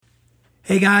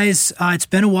Hey guys, it's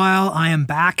been a while. I am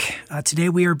back. Today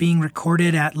we are being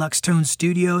recorded at Luxtone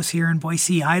Studios here in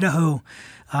Boise, Idaho.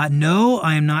 No,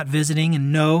 I am not visiting,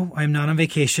 and no, I am not on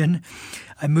vacation.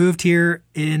 I moved here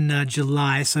in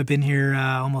July, so I've been here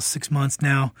almost 6 months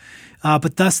now,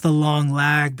 but thus the long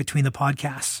lag between the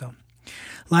podcasts. So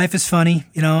life is funny.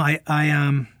 You know,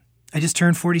 I just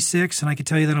turned 46, and I can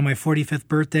tell you that on my 45th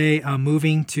birthday,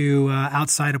 moving to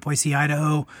outside of Boise,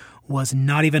 Idaho, was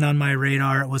not even on my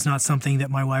radar. It was not something that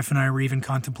my wife and I were even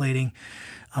contemplating.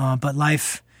 But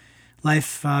life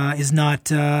is not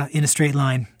in a straight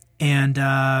line,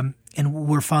 and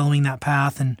we're following that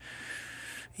path. And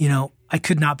you know, I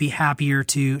could not be happier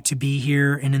to be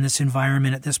here and in this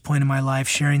environment at this point in my life,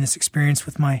 sharing this experience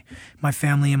with my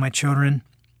family and my children.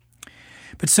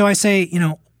 But so I say, you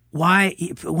know, why?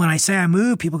 When I say I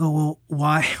moved, people go,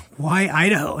 well, why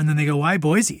Idaho? And then they go, why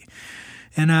Boise?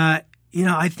 And you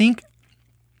know, I think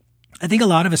a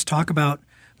lot of us talk about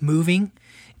moving,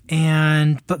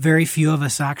 but very few of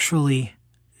us actually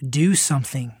do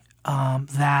something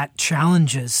that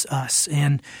challenges us.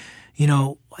 And you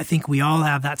know, I think we all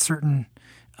have that certain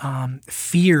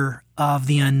fear of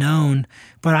the unknown.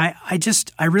 But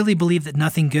I really believe that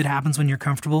nothing good happens when you're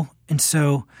comfortable. And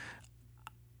so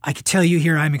I could tell you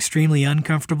here, I'm extremely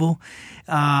uncomfortable.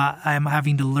 I'm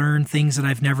having to learn things that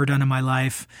I've never done in my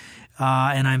life.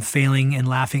 And I'm failing and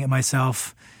laughing at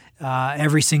myself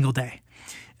every single day,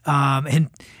 and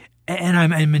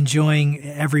I'm enjoying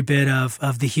every bit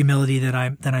of the humility that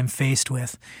I'm faced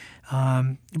with.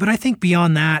 But I think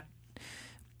beyond that,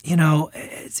 you know,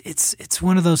 it's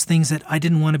one of those things that I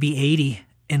didn't want to be 80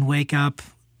 and wake up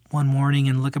one morning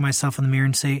and look at myself in the mirror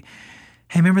and say,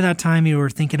 "Hey, remember that time you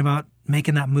were thinking about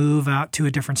making that move out to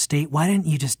a different state? Why didn't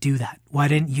you just do that? Why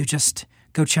didn't you just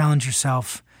go challenge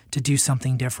yourself to do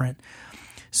something different?"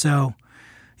 So,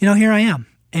 you know, here I am,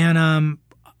 and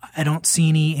I don't see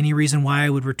any reason why I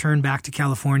would return back to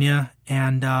California,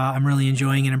 and I'm really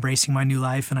enjoying and embracing my new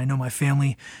life, and I know my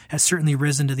family has certainly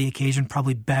risen to the occasion,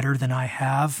 probably better than I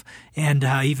have, and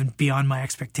even beyond my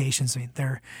expectations. I mean,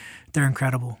 they're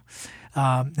incredible,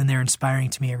 and they're inspiring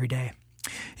to me every day.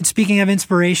 And speaking of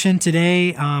inspiration,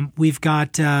 today we've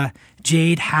got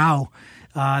Jade Howe,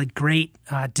 great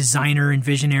designer and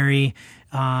visionary,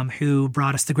 who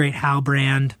brought us the great Howe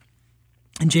brand.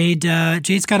 And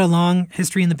Jade's got a long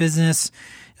history in the business,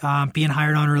 being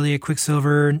hired on early at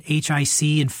Quicksilver, and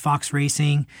HIC, and Fox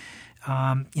Racing.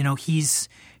 You know, he's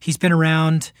been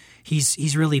around.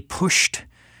 He's really pushed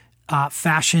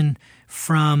fashion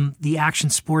from the action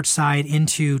sports side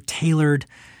into tailored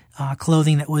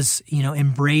clothing that was, you know,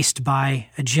 embraced by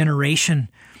a generation.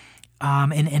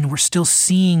 And we're still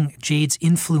seeing Jade's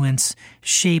influence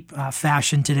shape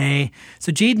fashion today.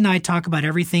 So Jade and I talk about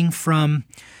everything from,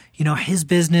 you know, his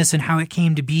business and how it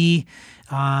came to be,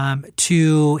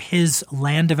 to his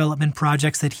land development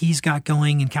projects that he's got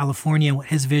going in California and what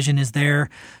his vision is there.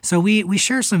 So we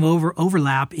share some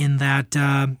overlap in that,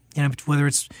 you know, whether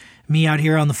it's me out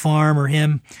here on the farm or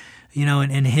him, you know,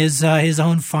 in his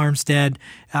own farmstead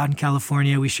out in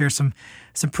California. We share some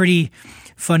pretty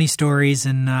funny stories,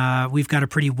 and we've got a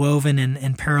pretty woven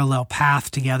and parallel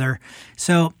path together.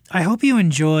 So I hope you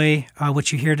enjoy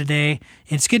what you hear today.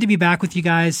 And it's good to be back with you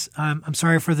guys. I'm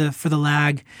sorry for the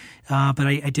lag, but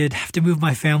I did have to move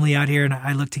my family out here, and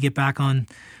I look to get back on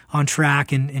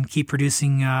track and keep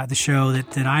producing the show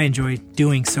that I enjoy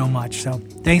doing so much. So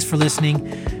thanks for listening,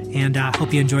 and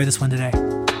hope you enjoy this one today.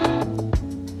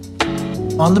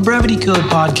 On the Brevity Code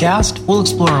podcast, we'll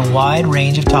explore a wide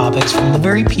range of topics from the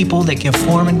very people that give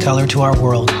form and color to our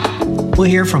world. We'll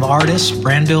hear from artists,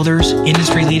 brand builders,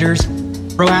 industry leaders,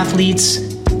 pro athletes,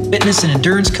 fitness and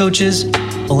endurance coaches,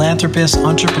 philanthropists,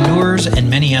 entrepreneurs, and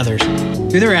many others.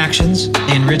 Through their actions,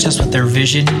 they enrich us with their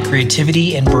vision,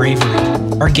 creativity, and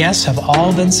bravery. Our guests have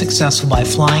all been successful by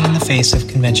flying in the face of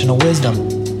conventional wisdom.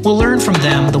 We'll learn from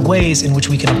them the ways in which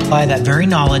we can apply that very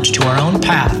knowledge to our own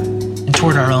path and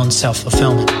toward our own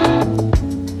self-fulfillment.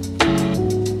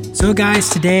 So guys,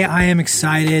 today I am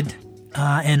excited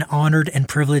and honored and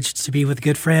privileged to be with a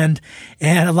good friend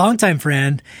and a longtime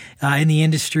friend in the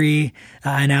industry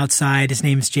and outside. His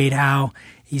name is Jade Howe.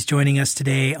 He's joining us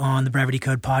today on the Brevity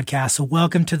Code podcast. So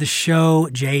welcome to the show,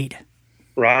 Jade.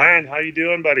 Ryan, how you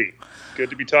doing, buddy? Good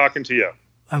to be talking to you.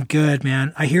 I'm good,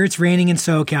 man. I hear it's raining in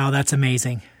SoCal. That's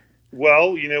amazing.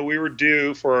 Well, you know, we were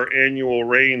due for our annual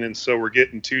rain, and so we're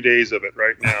getting 2 days of it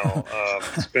right now.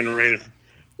 It's been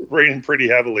raining pretty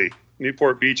heavily.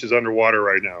 Newport Beach is underwater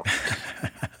right now.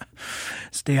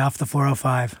 Stay off the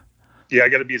 405. Yeah, I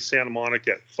got to be at Santa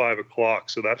Monica at 5 o'clock,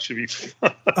 so that should be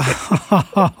fun.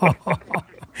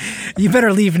 You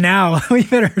better leave now. We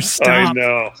better stop. I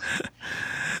know.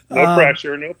 No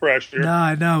pressure. No pressure.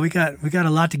 No, we got a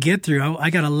lot to get through. I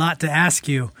got a lot to ask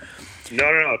you.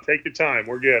 No. Take your time.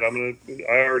 We're good. I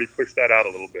already pushed that out a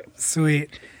little bit. Sweet.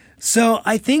 So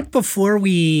I think before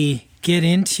we get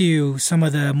into some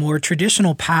of the more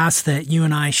traditional paths that you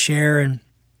and I share, and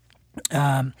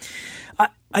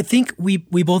I think we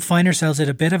both find ourselves at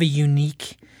a bit of a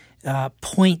unique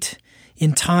point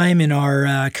in time in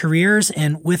our careers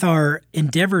and with our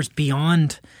endeavors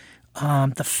beyond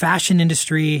the fashion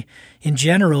industry in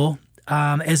general.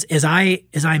 As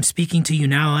I'm speaking to you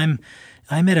now,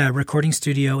 I'm at a recording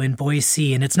studio in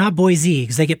Boise, and it's not Boise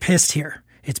because they get pissed here.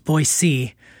 It's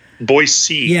Boise.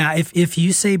 Boise. Yeah, if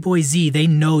you say Boise, they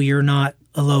know you're not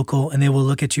a local, and they will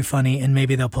look at you funny, and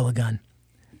maybe they'll pull a gun.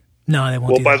 No, they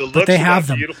won't. Well, by the looks they of have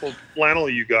that them. beautiful flannel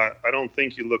you got, I don't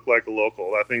think you look like a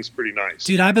local. That thing's pretty nice.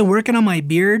 Dude, I've been working on my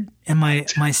beard and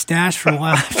my stash for a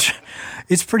while.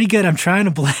 It's pretty good. I'm trying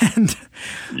to blend.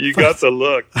 You got the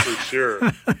look for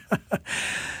sure.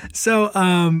 So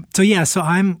I'm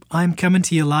coming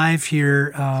to you live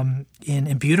here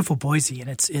in beautiful Boise, and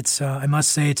it's I must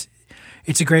say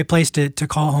it's a great place to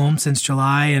call home since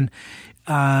July, and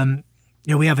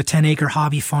we have a 10-acre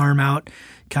hobby farm out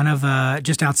kind of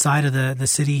just outside of the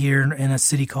city here in a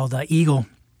city called Eagle,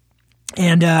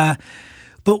 and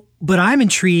but I'm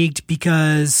intrigued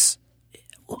because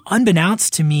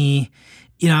unbeknownst to me,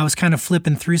 I was kind of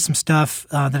flipping through some stuff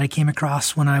that I came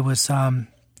across when I was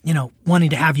wanting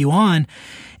to have you on,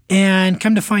 and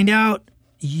come to find out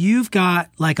you've got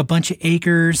like a bunch of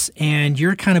acres and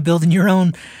you're kind of building your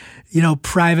own,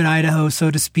 private Idaho,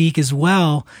 so to speak, as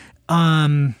well.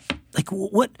 Like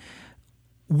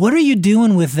what are you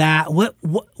doing with that?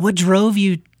 What drove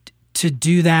you to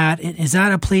do that? Is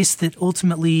that a place that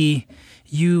ultimately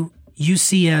you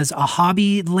see as a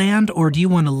hobby land, or do you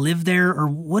want to live there, or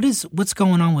what's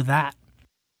going on with that?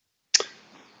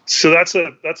 So that's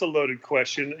a loaded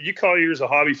question. You call yours a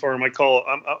hobby farm.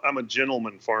 I'm a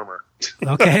gentleman farmer.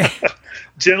 Okay.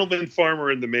 Gentleman farmer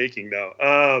in the making now.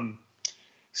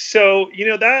 So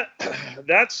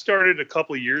that started a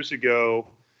couple of years ago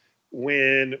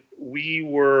when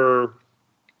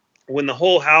the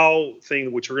whole Howe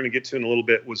thing, which we're going to get to in a little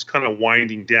bit, was kind of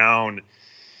winding down.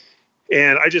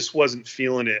 And I just wasn't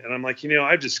feeling it. And I'm like,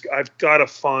 I've got to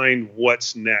find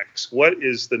what's next. What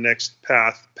is the next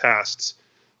path past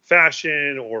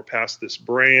fashion or past this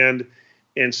brand?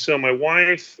 And so my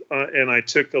wife and I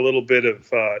took a little bit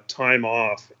of time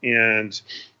off, and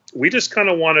we just kind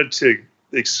of wanted to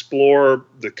explore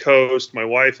the coast. My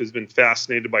wife has been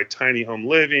fascinated by tiny home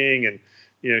living, and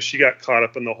she got caught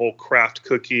up in the whole craft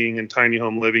cooking and tiny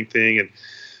home living thing. And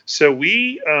so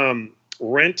we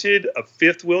rented a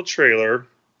fifth wheel trailer,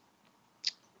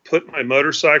 put my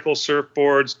motorcycle,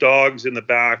 surfboards, dogs in the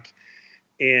back,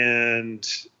 and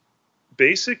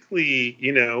basically,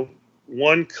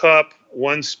 one cup,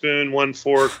 one spoon, one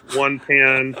fork, one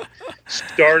pan,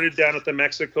 started down at the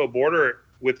Mexico border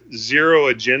with zero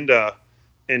agenda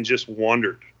and just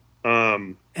wandered.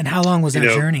 And how long was that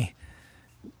journey?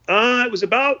 It was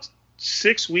about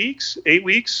 8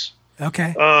 weeks.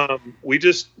 Okay. We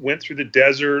just went through the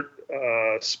desert,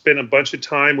 spent a bunch of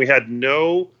time. We had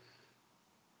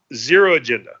zero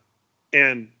agenda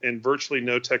and virtually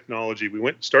no technology.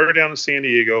 We started down in San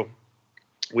Diego.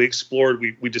 We explored,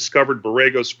 we discovered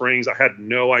Borrego Springs. I had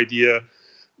no idea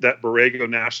that Borrego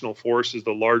National Forest is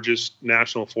the largest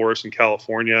national forest in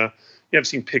California. I've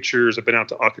seen pictures. I've been out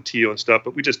to Ocotillo and stuff,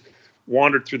 but we just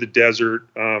wandered through the desert.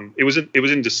 It was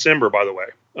in December, by the way.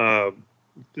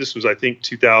 This was, I think,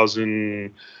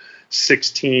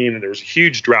 2016, and there was a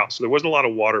huge drought, so there wasn't a lot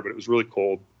of water, but it was really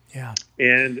cold. Yeah.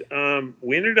 And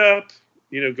we ended up,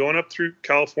 going up through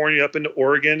California, up into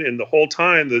Oregon, and the whole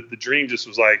time the dream just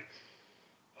was like,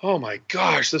 oh my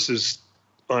gosh, this is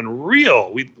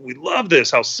unreal. We love this,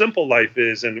 how simple life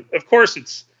is. And of course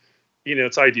it's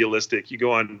idealistic. You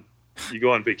go on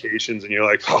vacations and you're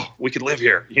like, oh, we could live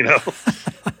here,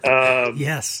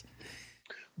 Yes.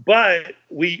 But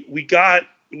we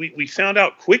found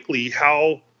out quickly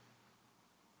how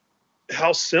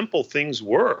simple things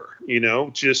were,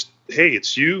 just, hey,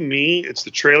 it's you, me, it's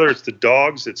the trailer, it's the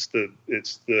dogs, it's the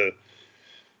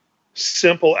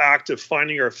simple act of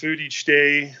finding our food each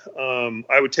day.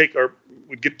 I would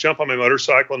jump on my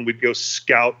motorcycle and we'd go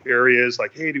scout areas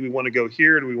like, hey, do we want to go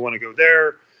here? Do we want to go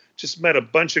there? Just met a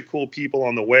bunch of cool people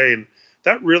on the way. And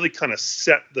that really kind of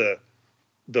set the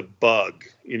bug.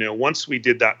 Once we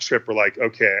did that trip, we're like,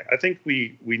 okay, I think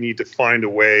we need to find a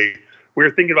way. We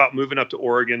were thinking about moving up to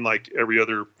Oregon like every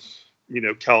other,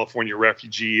 California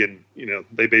refugee. And,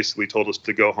 they basically told us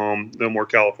to go home. No more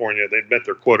California. They'd met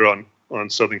their quota on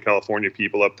Southern California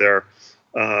people up there.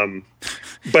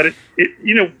 But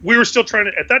we were still trying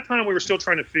to, at that time, we were still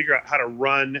trying to figure out how to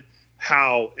run,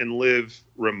 how, and live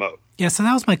remote. Yeah. So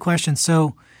that was my question.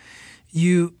 So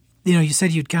you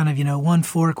said you'd kind of, one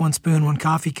fork, one spoon, one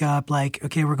coffee cup, like,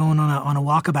 okay, we're going on a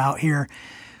walkabout here.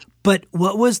 But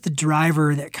what was the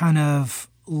driver that kind of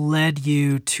led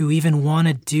you to even want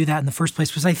to do that in the first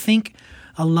place? Because I think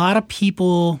a lot of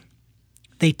people,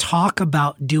 they talk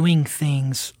about doing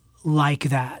things like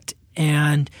that,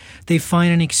 and they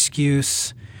find an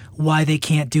excuse why they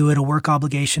can't do it, a work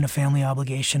obligation, a family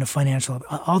obligation, a financial,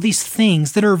 all these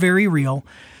things that are very real.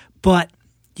 But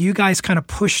you guys kind of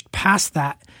pushed past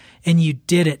that and you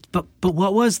did it. But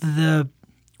what was the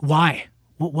why?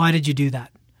 Why did you do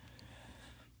that?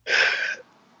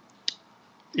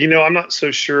 I'm not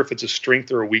so sure if it's a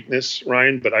strength or a weakness,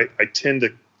 Ryan, but I tend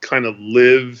to kind of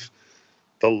live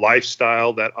the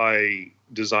lifestyle that I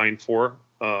design for,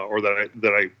 or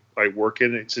that I work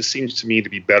in. It just seems to me to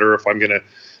be better if I'm going to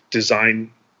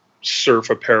design surf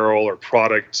apparel or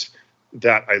product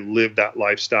that I live that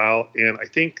lifestyle. And I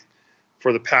think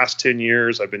for the past 10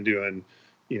 years, I've been doing,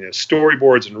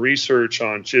 storyboards and research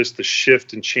on just the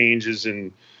shift and changes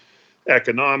in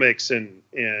economics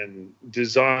and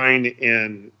design.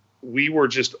 And we were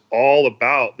just all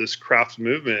about this craft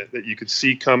movement that you could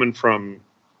see coming from,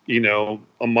 a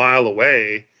mile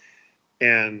away.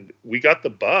 And we got the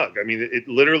bug. I mean, it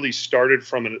literally started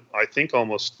from I think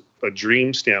almost a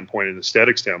dream standpoint, an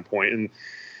aesthetic standpoint.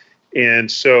 And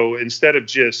so instead of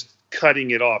just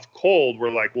cutting it off cold,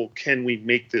 we're like, well, can we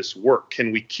make this work?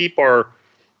 Can we keep our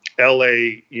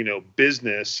LA,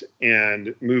 business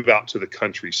and move out to the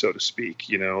country, so to speak,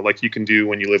 like you can do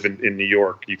when you live in New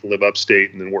York. You can live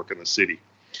upstate and then work in the city.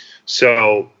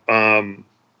 So, I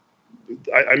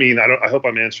hope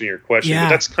I'm answering your question, but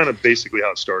that's kind of basically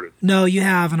how it started. No, you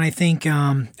have. And I think,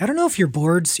 I don't know if your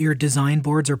design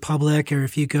boards are public, or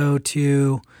if you go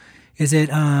to, is it,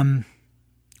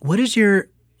 what is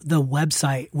the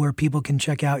website where people can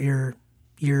check out your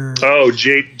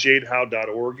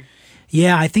jadehowe.org.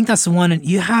 Yeah, I think that's the one. And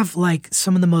you have like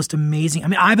some of the most amazing,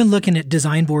 I've been looking at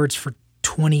design boards for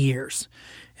 20 years.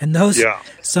 And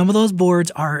some of those boards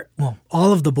are,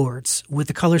 all of the boards with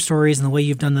the color stories and the way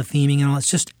you've done the theming and all, it's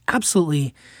just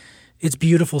absolutely, it's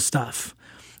beautiful stuff.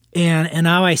 And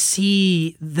now I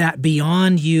see that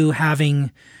beyond you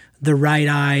having the right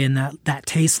eye and that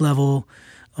taste level,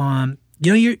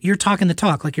 you're talking the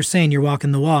talk, like you're saying, you're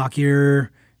walking the walk.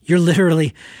 You're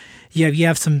literally, you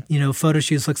have some, photo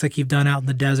shoots, looks like you've done out in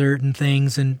the desert and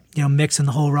things, and, mixing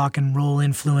the whole rock and roll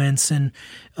influence and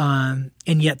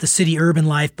yet the city urban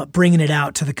life, but bringing it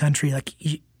out to the country. Like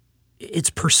it's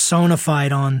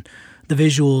personified on the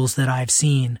visuals that I've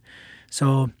seen.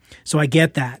 So I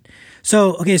get that.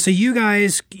 So, okay. So you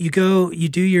guys, you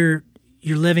do your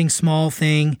living small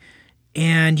thing,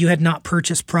 and you had not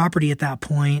purchased property at that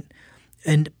point.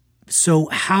 And so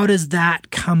how does that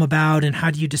come about, and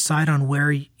how do you decide on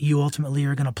where you ultimately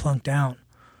are going to plunk down?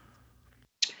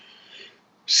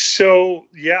 So,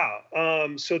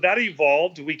 so that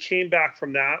evolved. We came back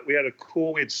from that. We had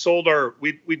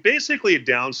we basically had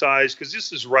downsized, because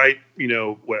this is right,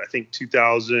 I think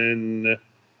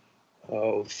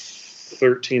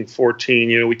 2013,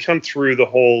 14, we come through the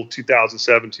whole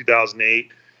 2007,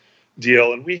 2008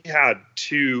 deal, and we had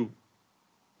two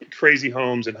crazy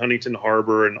homes in Huntington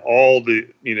Harbor and all the,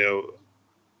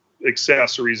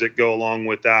 accessories that go along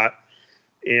with that.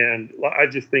 And I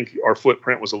just think our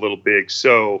footprint was a little big.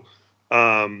 So,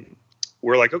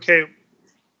 we're like, okay,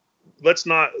 let's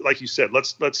not, like you said,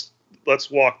 let's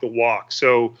walk the walk.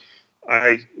 So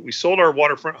we sold our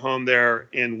waterfront home there,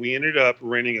 and we ended up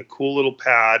renting a cool little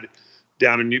pad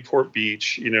down in Newport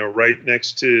Beach, right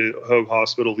next to Hoag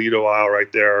Hospital, Lido Isle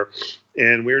right there.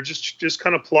 And we were just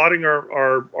kind of plotting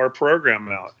our program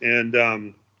out.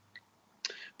 And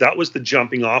that was the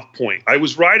jumping off point. I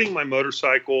was riding my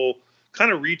motorcycle,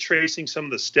 kind of retracing some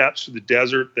of the steps through the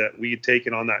desert that we had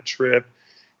taken on that trip.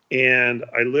 And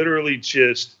I literally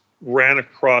just ran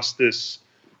across this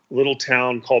little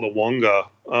town called Awonga,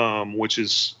 which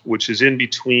is in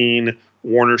between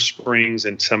Warner Springs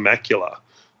and Temecula.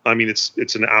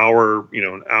 It's an hour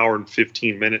and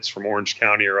 15 minutes from Orange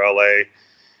County or LA.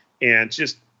 And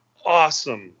just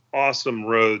awesome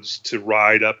roads to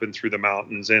ride up and through the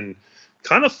mountains, and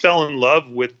kind of fell in love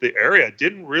with the area.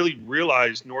 Didn't really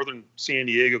realize northern San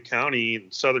Diego County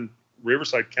and southern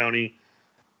Riverside County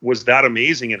was that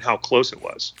amazing and how close it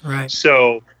was. Right.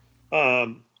 So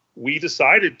we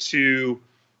decided to,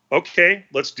 okay,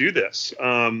 let's do this.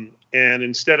 And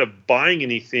instead of buying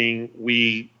anything,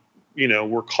 we,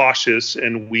 were cautious,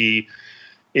 and we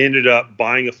ended up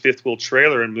buying a fifth wheel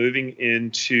trailer and moving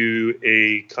into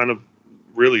a kind of,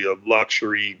 really a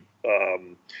luxury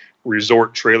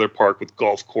resort trailer park with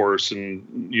golf course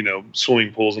and,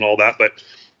 swimming pools and all that. But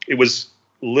it was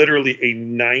literally a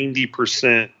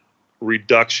 90%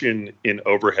 reduction in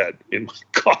overhead in my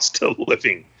cost of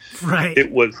living. Right.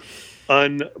 It was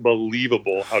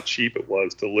unbelievable how cheap it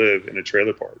was to live in a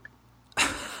trailer park.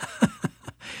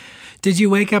 Did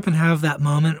you wake up and have that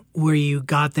moment where you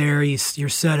got there, you're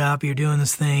set up, you're doing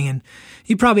this thing, and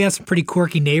you probably had some pretty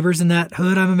quirky neighbors in that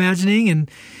hood, I'm imagining.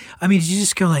 And I mean, did you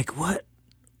just go like, what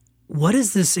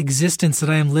is this existence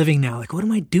that I am living now? Like, what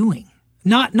am I doing?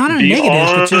 Not in a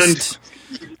negative, but just,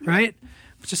 right?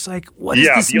 Just like, what is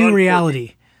this new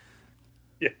reality?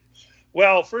 Yeah.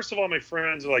 Well, first of all, my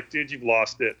friends are like, dude, you've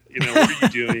lost it. What are you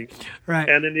doing? Right.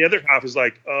 And then the other half is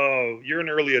like, oh, you're an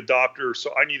early adopter,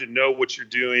 so I need to know what you're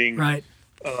doing. Right.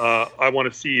 I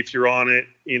want to see if you're on it,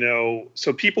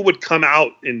 So people would come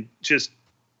out and just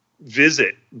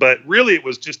visit, but really it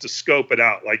was just to scope it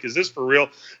out. Like, is this for real?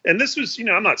 And this was,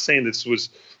 I'm not saying this was,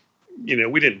 we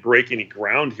didn't break any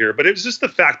ground here, but it was just the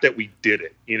fact that we did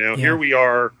it. Here we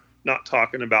are not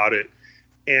talking about it.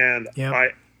 And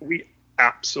we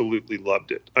absolutely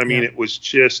loved it. I mean, it was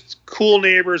just cool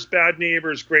neighbors, bad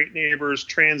neighbors, great neighbors,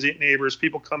 transient neighbors,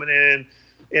 people coming in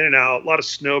and out, a lot of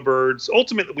snowbirds.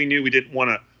 Ultimately, we knew we didn't want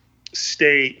to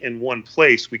stay in one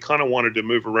place. We kind of wanted to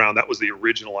move around. That was the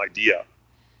original idea.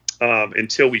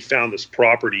 Until we found this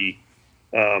property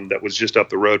that was just up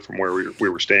the road from where we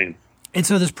were staying. And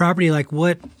so this property, like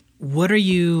what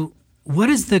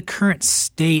is the current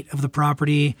state of the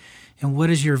property, and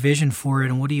what is your vision for it,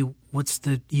 and what's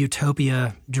the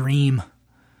utopia dream?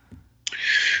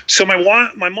 So my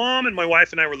mom and my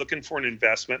wife and I were looking for an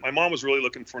investment. My mom was really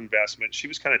looking for investment. She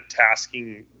was kind of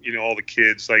tasking, all the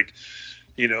kids, like,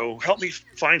 help me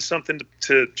find something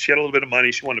to she had a little bit of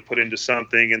money she wanted to put into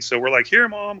something. And so we're like, here,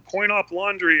 Mom, coin op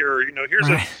laundry, or, here's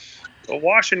a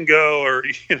wash and go, or,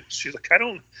 she's like,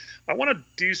 I want to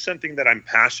do something that I'm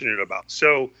passionate about.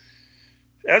 So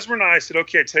Ezra and I said,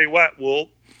 okay, I tell you what,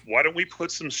 why don't we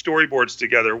put some storyboards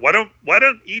together? Why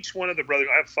don't each one of the brothers,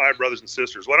 I have 5 brothers and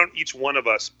sisters, why don't each one of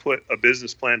us put a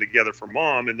business plan together for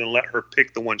Mom and then let her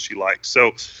pick the one she likes?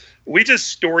 So we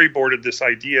just storyboarded this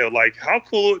idea, like how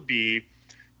cool it would be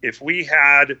if we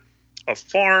had a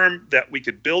farm that we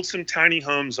could build some tiny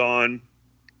homes on,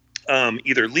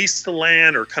 either lease the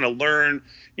land or kind of learn,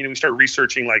 we started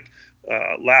researching like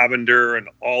lavender and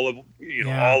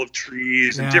olive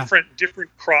trees and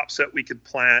different crops that we could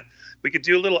plant. We could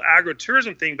do a little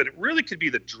agritourism thing, but it really could be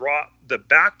the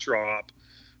backdrop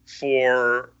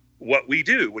for what we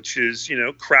do, which is,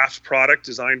 craft product,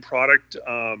 design product,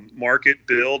 market,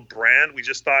 build, brand. We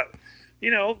just thought,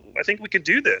 I think we could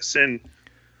do this. And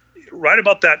right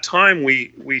about that time,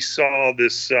 we saw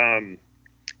this,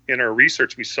 in our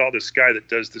research, we saw this guy that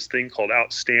does this thing called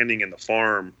Outstanding in the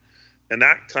Farm. And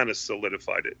that kind of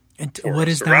solidified it. And what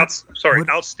is that?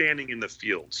 Outstanding in the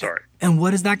Field. Sorry. And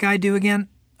what does that guy do again?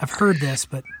 I've heard this,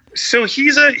 but so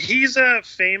he's a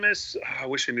famous. I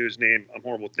wish I knew his name. I'm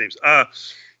horrible with names.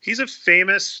 He's a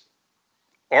famous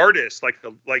artist.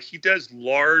 Like he does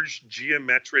large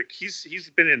geometric. He's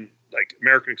been in like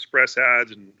American Express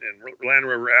ads and Land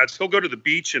Rover ads. He'll go to the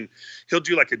beach and he'll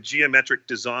do like a geometric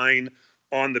design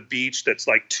on the beach that's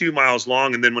like 2 miles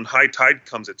long, and then when high tide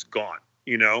comes, it's gone.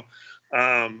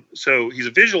 So he's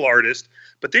a visual artist,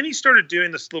 but then he started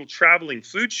doing this little traveling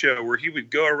food show where he would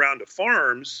go around to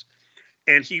farms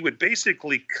and he would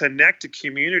basically connect a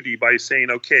community by saying,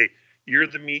 okay, you're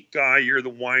the meat guy, you're the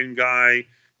wine guy,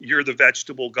 you're the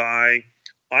vegetable guy.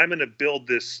 I'm going to build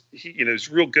this. He's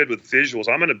real good with visuals.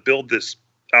 I'm going to build this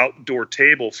outdoor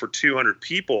table for 200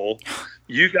 people.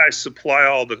 You guys supply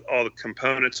all the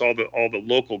components, all the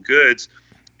local goods.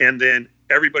 And then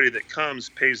everybody that comes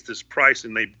pays this price,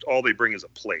 and all they bring is a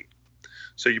plate.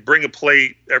 So you bring a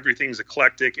plate, everything's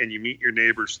eclectic, and you meet your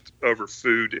neighbors over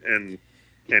food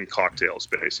and cocktails,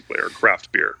 basically, or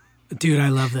craft beer. Dude, I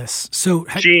love this. So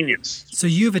genius. So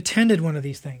you've attended one of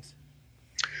these things?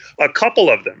 A couple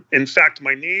of them. In fact,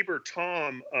 my neighbor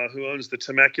Tom, who owns the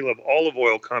Temecula Olive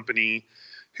Oil Company,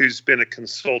 who's been a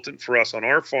consultant for us on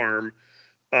our farm,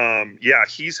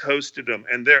 he's hosted them,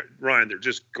 and they're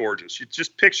just gorgeous. You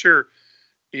just picture,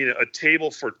 a table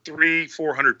for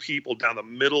 300-400 people down the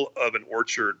middle of an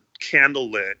orchard,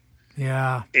 candlelit.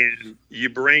 Yeah. And you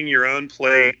bring your own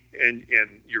plate and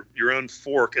your own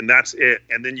fork, and that's it.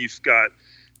 And then you've got,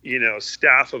 a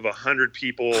staff of 100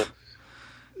 people,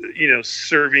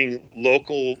 serving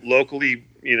locally,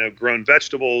 grown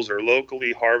vegetables or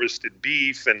locally harvested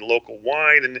beef and local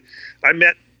wine. And I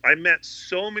met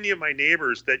so many of my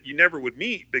neighbors that you never would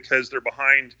meet because they're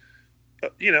behind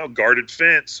guarded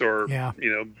fence or,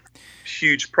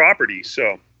 huge property.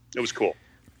 So it was cool.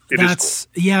 It is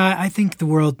cool. Yeah, I think the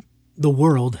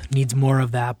world needs more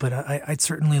of that, but I'd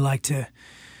certainly like to.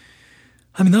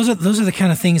 I mean, those are the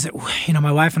kind of things that,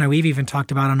 my wife and I, we've even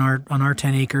talked about on our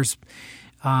 10 acres.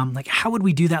 Like, how would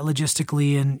we do that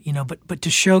logistically? And, but to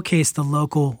showcase the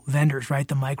local vendors, right?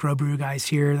 The microbrew guys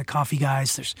here, the coffee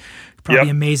guys, there's probably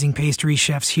amazing pastry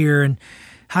chefs here. And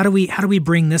how do we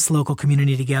bring this local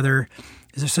community together?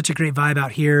 Is there such a great vibe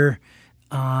out here?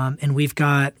 And we've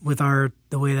got with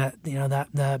the way that, that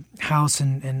the house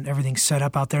and everything's set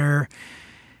up out there,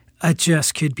 it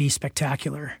just could be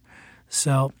spectacular.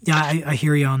 So yeah, I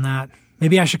hear you on that.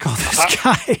 Maybe I should call this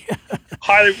guy.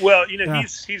 Well,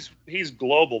 he's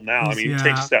global now. I mean, he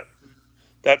takes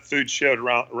that food show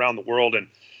around the world, and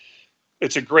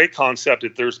it's a great concept.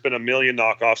 There's been a million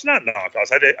knockoffs, not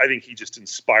knockoffs. I think he just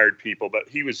inspired people, but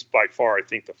he was by far, I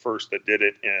think, the first that did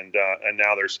it. And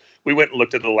now we went and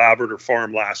looked at the Labrador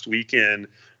farm last weekend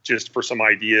just for some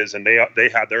ideas, and they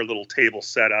had their little table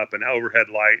set up and overhead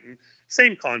light, and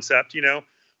same concept,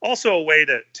 Also a way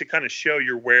to kind of show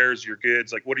your wares, your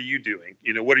goods, like what are you doing?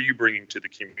 What are you bringing to the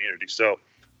community? So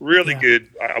really good.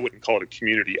 I wouldn't call it a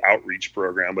community outreach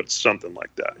program, but it's something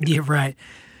like that. Yeah, right.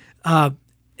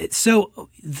 So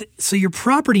your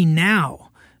property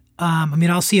now,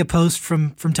 I'll see a post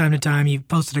from time to time. You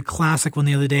posted a classic one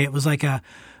the other day. It was like a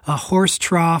horse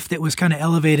trough that was kind of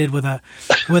elevated with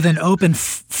an open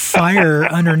fire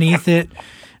underneath it.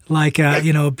 Like,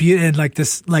 and like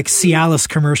this, like Cialis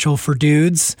commercial for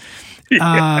dudes,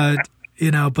 but,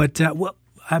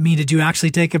 did you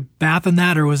actually take a bath in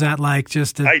that, or was that like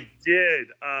just I did.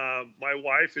 My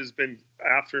wife has been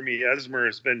after me. Esmer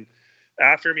has been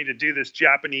after me to do this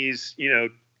Japanese,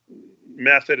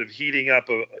 method of heating up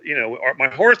my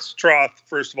horse trough.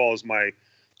 First of all,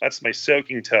 that's my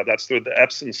soaking tub. That's where the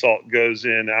Epsom salt goes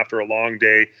in after a long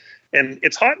day. And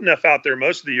it's hot enough out there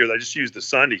most of the year that I just use the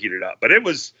sun to heat it up. But it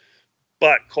was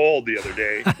butt cold the other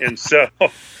day. And so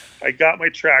I got my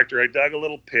tractor. I dug a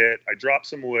little pit. I dropped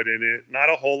some wood in it. Not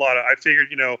a whole lot. I figured,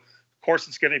 of course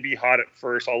it's going to be hot at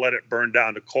first. I'll let it burn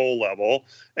down to coal level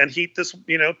and heat this,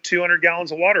 200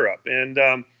 gallons of water up. And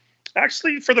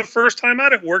actually, for the first time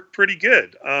out, it worked pretty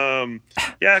good. A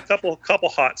couple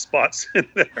hot spots in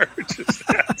there. There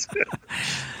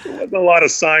wasn't a lot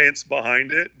of science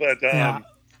behind it, but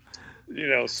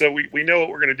so we know what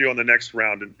we're going to do on the next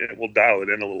round, and we'll dial it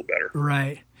in a little better.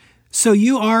 Right. So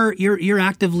you're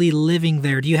actively living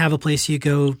there. Do you have a place you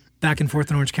go back and forth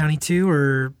in Orange County too,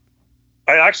 or?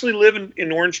 I actually live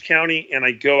in Orange County, and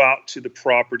I go out to the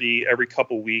property every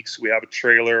couple weeks. We have a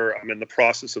trailer. I'm in the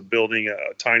process of building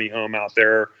a tiny home out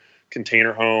there,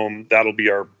 container home. That'll be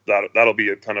a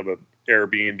kind of a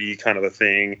Airbnb kind of a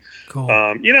thing. Cool.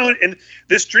 And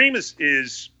this dream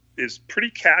is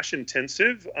pretty cash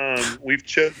intensive. We've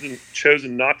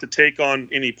chosen not to take on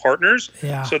any partners.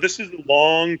 Yeah. So this is a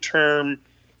long-term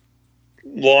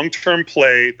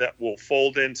play that will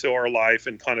fold into our life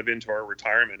and kind of into our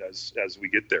retirement as we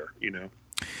get there,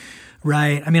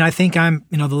 Right. I think I'm,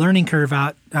 the learning curve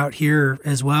out here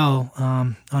as well,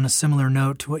 on a similar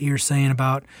note to what you're saying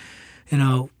about,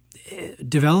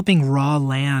 developing raw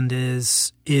land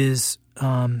is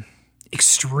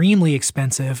extremely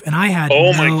expensive, and I had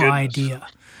no idea.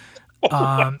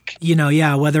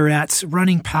 Whether that's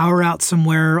running power out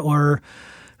somewhere or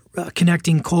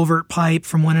connecting culvert pipe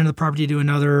from one end of the property to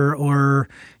another, or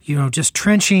just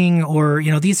trenching, or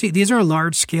these are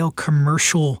large scale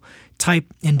commercial type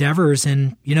endeavors.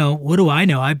 And what do I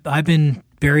know? I've been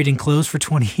buried in clothes for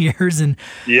 20 years, and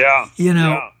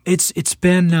it's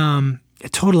been a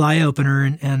total eye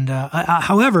opener. And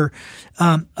however,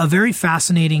 a very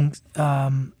fascinating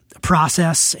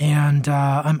process, and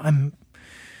I'm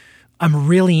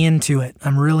really into it.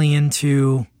 I'm really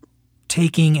into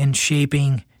taking and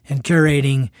shaping and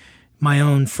curating my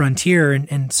own frontier.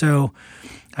 And so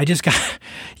I just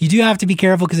you do have to be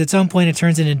careful, because at some point it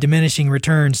turns into diminishing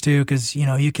returns too, because,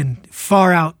 you can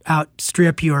far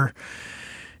outstrip your,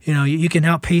 you can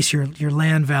outpace your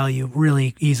land value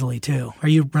really easily too. Are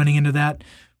you running into that?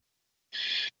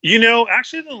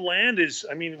 Actually the land is,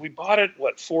 we bought it,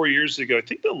 4 years ago. I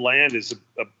think the land is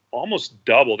almost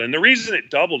doubled. And the reason it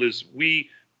doubled is we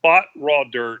bought raw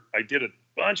dirt. I did a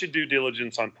bunch of due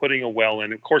diligence on putting a well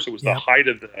in. Of course, it was the height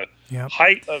of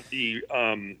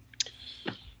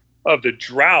the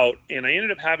drought, and I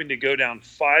ended up having to go down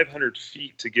 500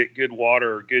 feet to get good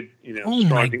water or good, oh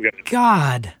my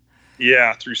God.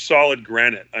 Yeah, through solid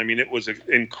granite. It was an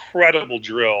incredible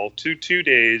drill. 2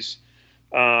 days,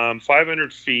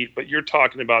 500 feet, but you're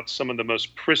talking about some of the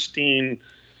most pristine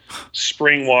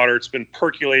spring water. It's been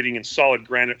percolating in solid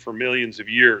granite for millions of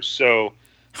years. So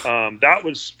that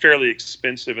was fairly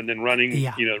expensive. And then running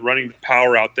the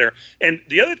power out there. And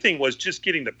the other thing was just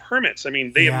getting the permits. I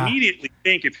mean, they immediately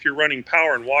think if you're running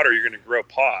power and water, you're going to grow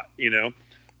pot,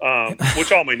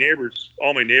 which all my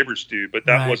neighbors do, but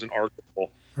that wasn't our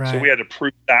goal. Right. So we had to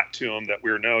prove that to them that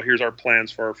here's our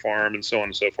plans for our farm and so on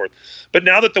and so forth. But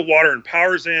now that the water and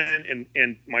power's in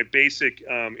and my basic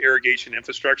irrigation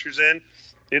infrastructure's in,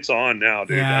 it's on now,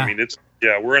 dude. Yeah. I mean,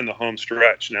 we're in the home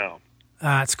stretch now.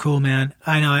 It's cool, man.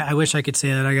 I know. I wish I could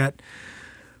say that.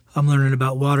 I'm learning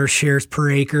about water shares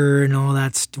per acre and all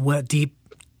that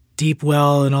deep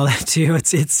well and all that too.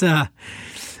 It's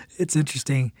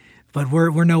interesting. But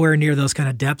we're nowhere near those kind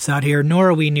of depths out here, nor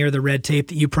are we near the red tape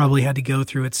that you probably had to go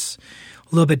through. It's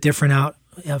a little bit different out.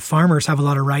 Farmers have a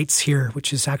lot of rights here,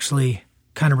 which is actually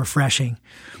kind of refreshing.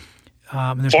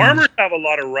 Farmers have a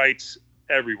lot of rights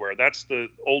everywhere. That's the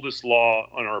oldest law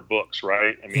on our books,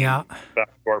 right? I mean, back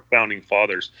to our founding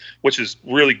fathers, which is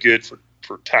really good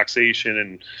for taxation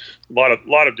and a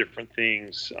lot of different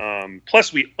things.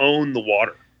 Plus, we own the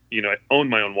water. I own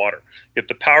my own water. If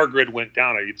the power grid went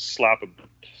down, I'd slap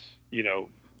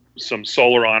some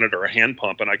solar on it or a hand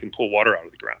pump and I can pull water out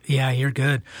of the ground. Yeah, you're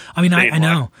good. I mean, I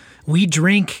know we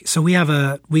drink, so we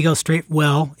go straight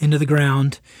well into the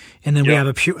ground and then we have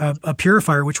a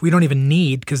purifier, which we don't even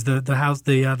need because the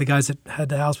guys that had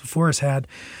the house before us had.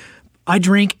 I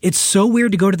drink. It's so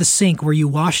weird to go to the sink where you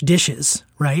wash dishes,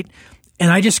 right?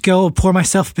 And I just go pour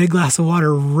myself a big glass of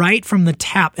water right from the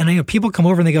tap. And people come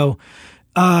over and they go,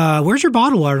 where's your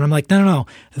bottled water? And I'm like, no.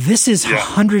 This is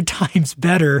 100 times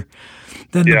better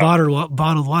than the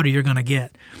bottled water you're going to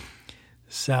get.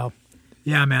 So,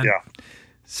 yeah, man. Yeah.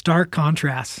 Stark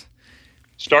contrast.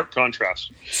 So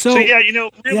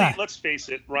really, let's face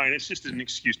it, Ryan, it's just an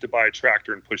excuse to buy a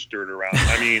tractor and push dirt around.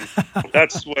 I mean,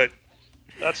 that's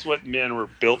what men were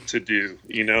built to do,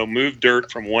 move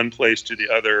dirt from one place to the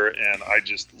other. And I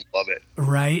just love it.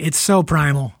 Right. It's so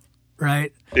primal,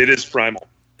 right? It is primal.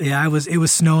 Yeah, it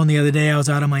was snowing the other day. I was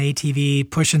out on my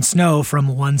ATV pushing snow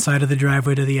from one side of the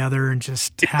driveway to the other and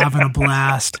just having a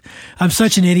blast. I'm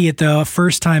such an idiot though.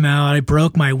 First time out, I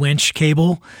broke my winch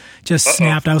cable, just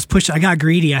snapped. I got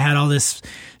greedy. I had all this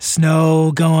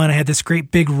snow going. I had this great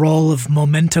big roll of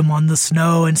momentum on the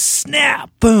snow and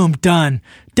snap, boom, done.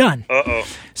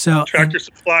 So Tractor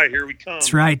Supply, here we come.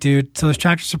 That's right, dude. So there's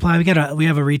Tractor Supply. We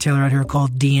have a retailer out here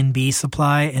called D&B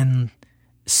Supply, and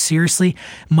seriously,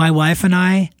 my wife and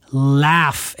I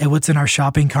laugh at what's in our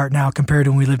shopping cart now compared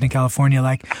to when we lived in California.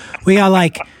 Like, we got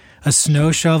like a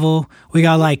snow shovel, we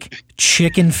got like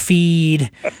chicken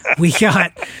feed, we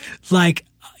got like,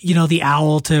 the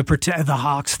owl to protect the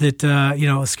hawks that,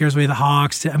 scares away the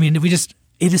hawks. I mean,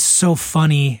 it is so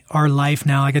funny, our life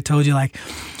now. Like I told you, like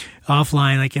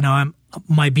offline, like,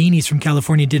 my beanies from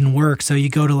California didn't work, so you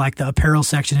go to like the apparel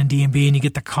section in D&B and you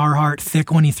get the Carhartt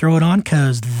thick one, you throw it on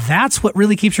because that's what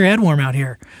really keeps your head warm out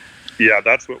here. Yeah,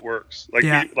 that's what works.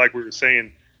 Like we were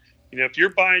saying, if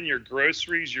you're buying your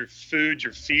groceries, your food,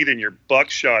 your feed, and your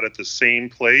buckshot at the same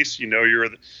place, you've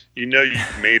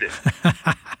made it.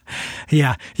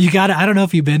 Yeah, you got it. I don't know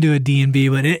if you've been to a D&B,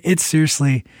 but it's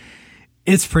seriously,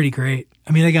 it's pretty great.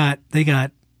 I mean, they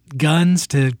got guns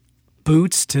to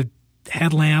boots to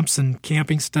headlamps and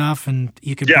camping stuff, and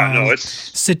you can buy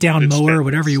sit down mower or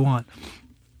whatever you want.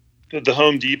 The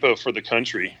Home Depot for the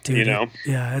country, dude,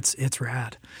 Yeah, it's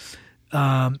rad.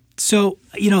 So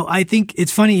I think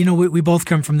it's funny. We both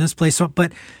come from this place,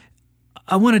 but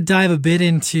I want to dive a bit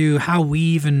into how we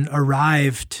even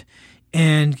arrived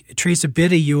and trace a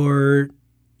bit of your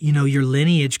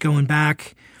lineage going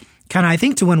back, kind of I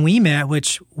think to when we met,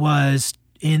 which was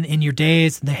in your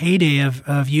days, the heyday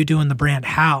of you doing the brand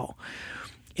How.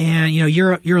 And,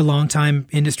 you're a longtime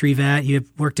industry vet. You've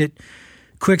worked at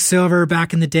Quicksilver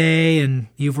back in the day, and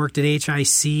you've worked at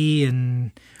HIC,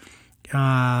 and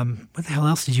what the hell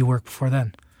else did you work before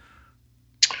then?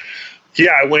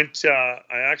 Yeah, I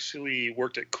actually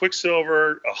worked at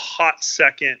Quicksilver a hot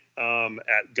second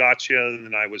at Gotcha, and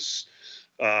then I was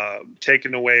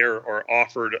taken away or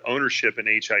offered ownership in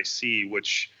HIC,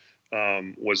 which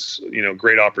was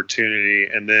great opportunity.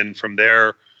 And then from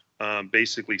there,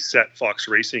 basically set Fox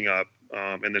Racing up,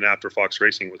 and then after Fox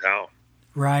Racing with How.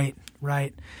 Right.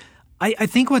 I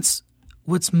think what's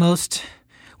most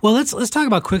well. Let's talk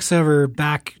about Quicksilver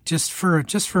back just for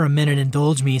a minute.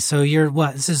 Indulge me. So you're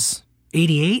what? This is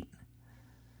 88.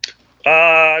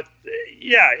 Yeah,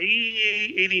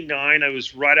 88, 89. I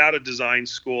was right out of design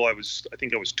school. I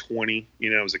think I was 20.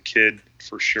 I was a kid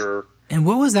for sure. And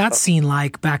what was that scene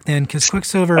like back then? Because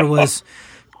Quicksilver was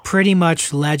pretty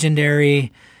much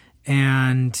legendary,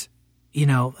 and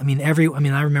I mean,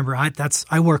 I remember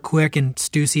I wore Quick and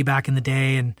Stussy back in the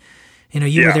day, and,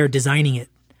 you were there designing it.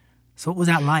 So what was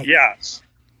that like? Yes.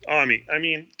 I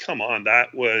mean, come on.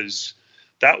 That was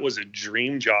a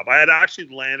dream job. I had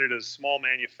actually landed at a small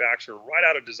manufacturer right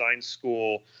out of design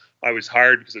school. I was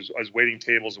hired because I was waiting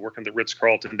tables and working at the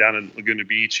Ritz-Carlton down in Laguna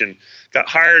Beach, and got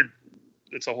hired.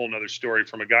 It's a whole nother story,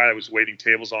 from a guy I was waiting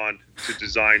tables on to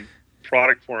design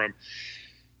product for him.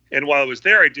 And while I was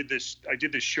there, I did this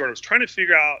short. I was trying to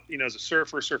figure out, as a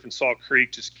surfer, surfing Salt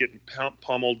Creek, just getting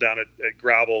pummeled down at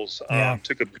Gravels.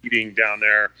 Took a beating down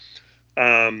there.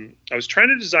 I was trying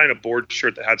to design a board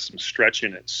shirt that had some stretch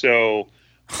in it. So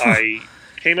I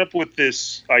came up with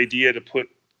this idea to put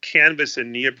canvas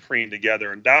and neoprene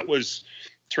together. And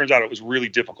turns out it was really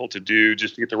difficult to do,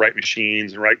 just to get the right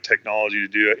machines and right technology to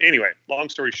do it. Anyway, long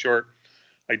story short,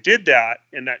 I did that.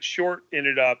 And that short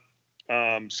ended up,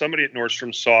 somebody at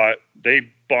Nordstrom saw it.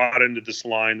 They bought into this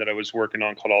line that I was working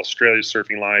on called Australia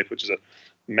Surfing Life, which is a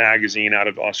magazine out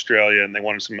of Australia, and they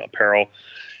wanted some apparel.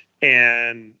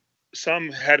 And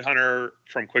some headhunter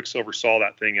from Quicksilver saw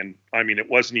that thing, and I mean, it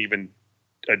wasn't even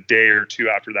a day or two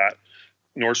after that,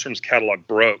 Nordstrom's catalog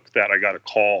broke, that I got a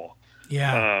call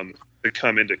to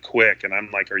come into Quick, and I'm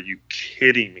like, are you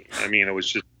kidding me? I mean, I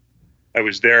was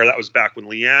there. That was back when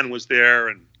Leanne was there,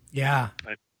 and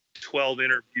 12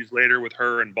 interviews later with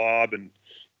her and Bob, and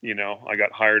I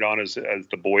got hired on as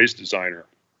the boys designer.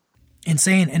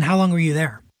 Insane. And how long were you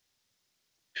there?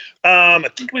 I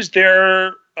think I was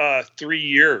there 3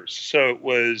 years. So it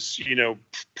was,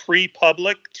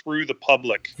 pre-public through the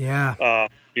public. Yeah.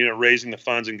 Raising the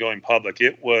funds and going public.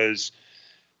 It was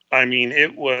a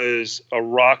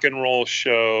rock and roll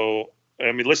show.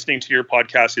 I mean, listening to your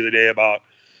podcast the other day about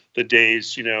the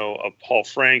days, of Paul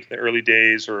Frank, the early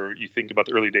days, or you think about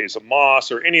the early days of Moss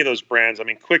or any of those brands. I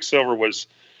mean, Quicksilver was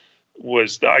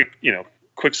the,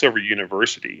 Quicksilver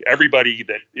University. Everybody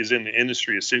that is in the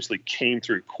industry essentially came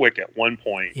through Quick at one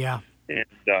point. Yeah. And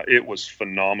it was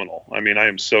phenomenal. I mean, I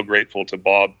am so grateful to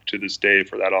Bob to this day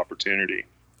for that opportunity.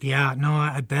 Yeah, no,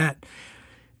 I bet.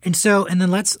 And then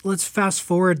let's fast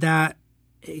forward that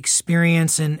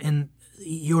experience and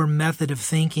your method of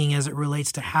thinking as it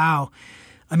relates to how.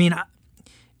 I mean,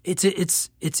 it's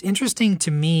interesting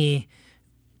to me.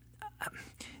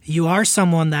 You are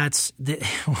someone that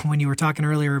when you were talking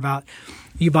earlier about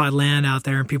you bought land out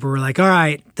there and people were like, all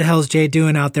right, the hell's Jay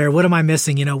doing out there? What am I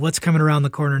missing? What's coming around the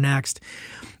corner next?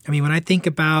 I mean, when I think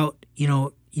about,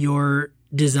 your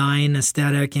design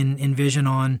aesthetic and vision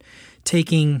on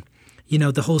taking,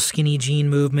 the whole skinny jean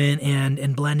movement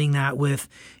and blending that with,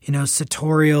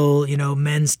 sartorial,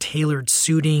 men's tailored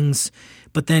suitings,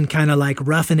 but then kind of like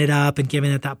roughing it up and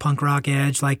giving it that punk rock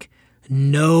edge, like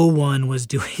no one was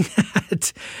doing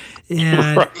that.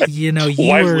 And, right.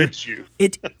 Why would you?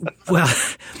 Well,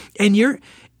 and you're,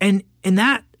 and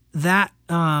that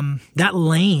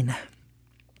lane,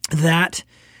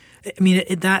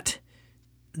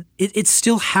 it's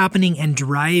still happening and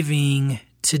driving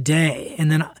today.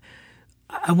 And then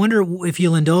I wonder if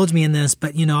you'll indulge me in this,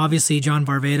 but obviously John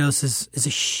Varvatos is a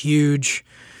huge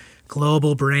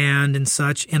global brand and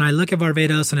such. And I look at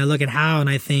Varvatos and I look at Howe and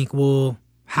I think, well,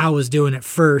 Howe was doing it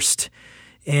first.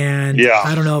 And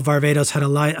I don't know if Varvatos had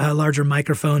a larger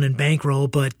microphone and bankroll,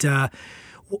 but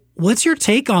what's your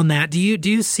take on that? Do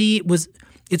you see,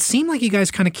 it seemed like you guys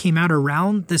kind of came out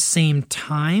around the same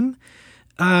time.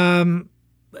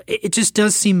 It just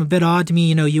does seem a bit odd to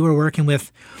me. You were working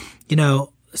with,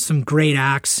 some great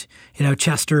acts,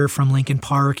 Chester from Linkin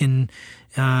Park, and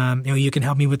you can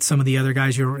help me with some of the other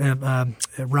guys. You're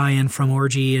Ryan from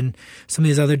Orgy and some of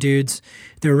these other dudes.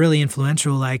 They're really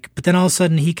influential. But then all of a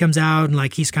sudden he comes out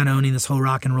and he's kind of owning this whole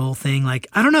rock and roll thing. I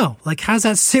don't know. How's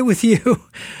that sit with you?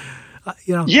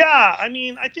 Yeah, I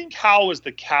mean, I think Howe was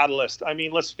the catalyst. I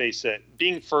mean, let's face it,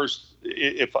 being first,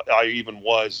 if I even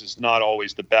was, is not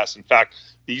always the best. In fact,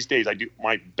 these days I do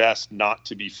my best not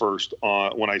to be first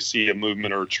when I see a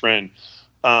movement or a trend.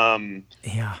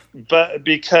 But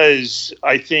because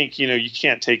I think, you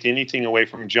can't take anything away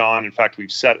from John. In fact,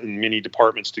 we've sat in many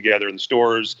departments together in the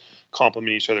stores,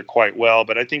 complement each other quite well.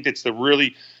 But I think it's the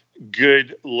really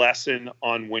good lesson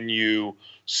on when you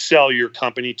sell your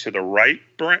company to the right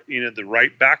brand, the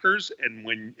right backers,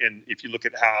 and if you look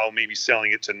at how maybe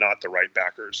selling it to not the right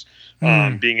backers,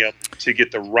 being able to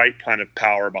get the right kind of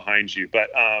power behind you. But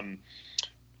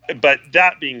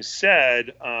that being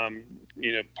said,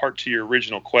 part to your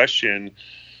original question,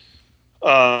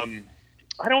 I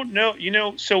don't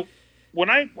know, so when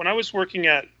I was working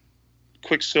at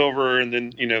Quicksilver and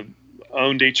then,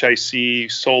 owned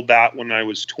HIC, sold that when I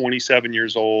was 27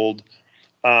 years old.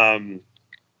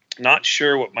 not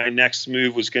sure what my next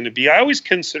move was going to be. I always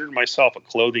considered myself a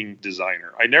clothing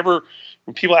designer.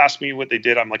 When people ask me what they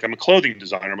did, I'm like, I'm a clothing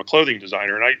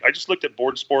designer. And I just looked at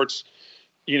board sports,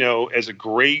 as a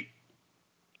great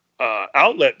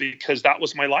outlet because that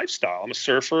was my lifestyle. I'm a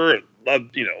surfer, love,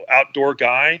 outdoor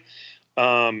guy.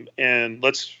 And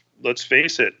let's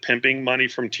face it, pimping money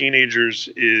from teenagers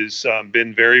is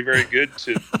been very, very good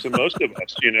to most of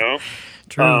us,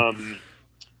 True.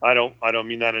 I don't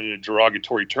mean that in a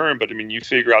derogatory term, but I mean, you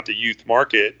figure out the youth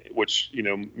market, which,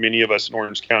 many of us in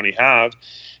Orange County have,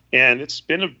 and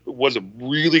was a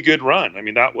really good run. I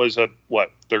mean, that was a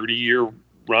 30-year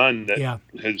run that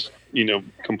has,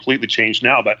 completely changed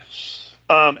now. But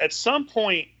at some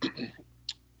point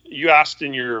you asked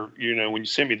in your, when you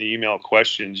sent me the email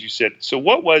questions, you said, so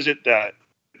what was it that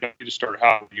got you to start?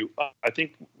 I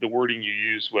think the wording you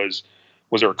used was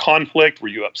there a conflict? Were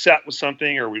you upset with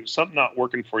something, or was something not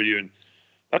working for you? And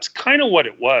that's kind of what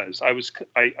it was. I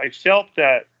felt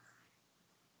that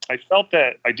I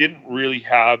didn't really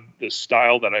have the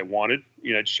style that I wanted.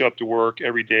 I'd show up to work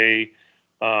every day,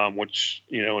 which,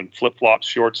 in flip-flops,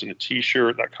 shorts, and a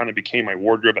t-shirt. That kind of became my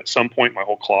wardrobe. At some point, my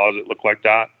whole closet looked like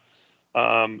that.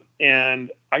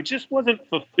 And I just wasn't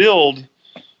fulfilled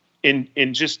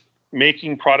in just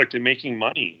making product and making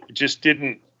money.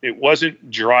 It wasn't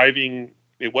driving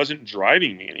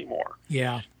me anymore.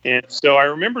 Yeah. And so I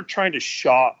remember trying to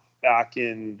shop back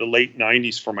in the late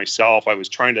 90s for myself. I was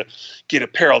trying to get a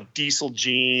pair of diesel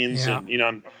jeans and,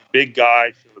 I'm a big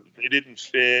guy, so they didn't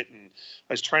fit. And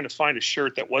I was trying to find a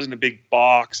shirt that wasn't a big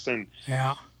box and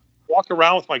walk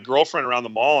around with my girlfriend around the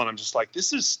mall. And I'm just like,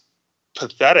 this is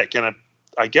pathetic. And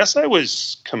I guess I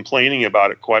was complaining about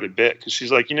it quite a bit because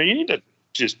she's like, you need to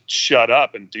just shut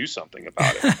up and do something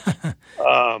about it.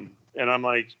 And I'm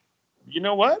like, you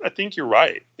know what? I think you're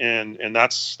right. And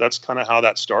that's kind of how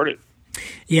that started.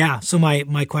 Yeah. So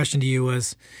my question to you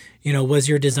was, was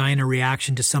your design a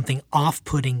reaction to something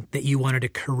off-putting that you wanted to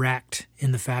correct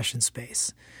in the fashion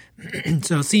space?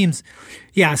 So it seems,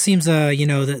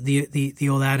 the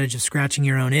old adage of scratching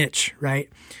your own itch, right?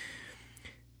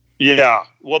 Yeah.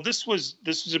 Well, this was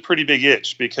a pretty big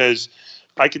itch because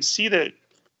I could see that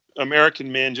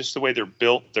American men, just the way they're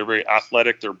built, they're very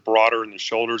athletic, they're broader in the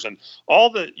shoulders, and all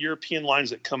the European lines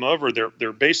that come over,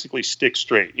 they're basically stick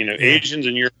straight. Asians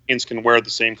and Europeans can wear the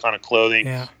same kind of clothing,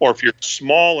 or if you're a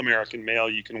small American male,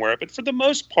 you can wear it. But for the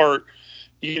most part,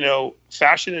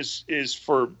 fashion is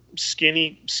for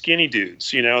skinny dudes.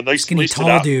 Skinny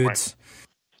tall dudes.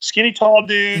 Skinny tall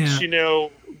dudes.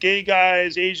 Gay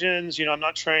guys, Asians. I'm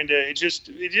not trying to. It just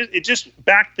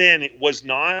back then it was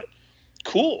not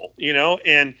cool,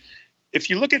 and if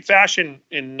you look at fashion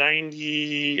in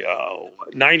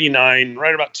 99,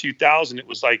 right about 2000, it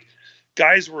was like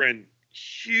guys were in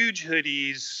huge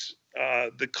hoodies,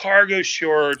 the cargo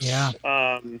shorts,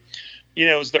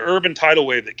 it was the urban tidal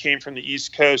wave that came from the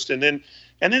East Coast. And then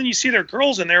you see their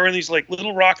girls and they're in these like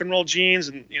little rock and roll jeans,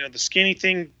 and, the skinny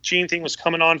jean thing was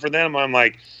coming on for them. I'm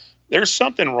like, there's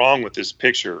something wrong with this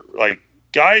picture. Like,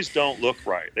 guys don't look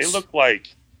right. They look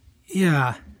like,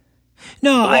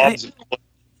 no,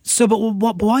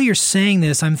 but while you're saying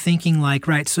this, I'm thinking like,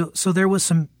 right. So there was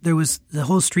the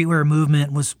whole streetwear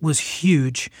movement was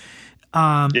huge.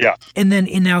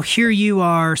 And now here you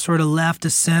are sort of left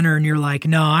to center and you're like,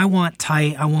 no, I want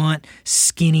tight. I want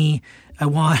skinny. I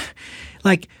want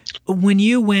like when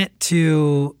you went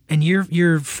to, and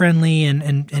you're friendly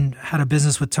and had a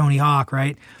business with Tony Hawk,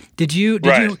 right? Did you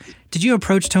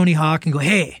approach Tony Hawk and go,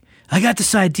 hey, I got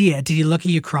this idea. Did he look at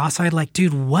you cross-eyed like,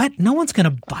 dude, what? No one's going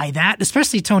to buy that,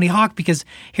 especially Tony Hawk, because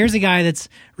here's a guy that's,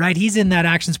 right, he's in that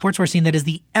action sportswear scene that is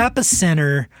the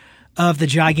epicenter of the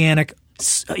gigantic,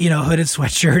 hooded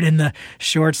sweatshirt and the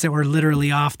shorts that were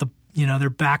literally off the, their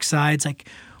backsides. Like,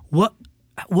 what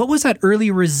was that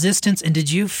early resistance? And did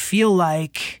you feel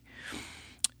like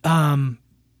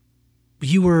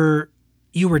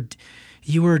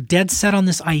you were dead set on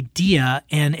this idea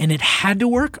and it had to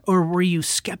work, or were you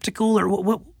skeptical, or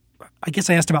what? I guess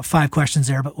I asked about 5 questions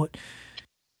there, but what?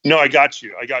 No, I got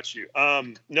you.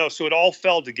 No, so it all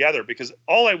fell together because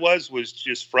all I was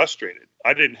just frustrated.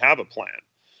 I didn't have a plan.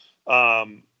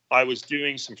 I was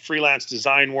doing some freelance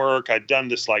design work. I'd done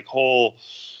this like whole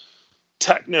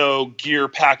techno gear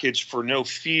package for No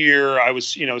Fear. I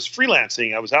was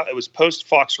freelancing. I was out. It was post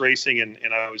Fox Racing, and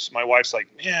my wife's like,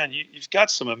 man, you've got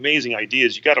some amazing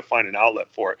ideas. You got to find an outlet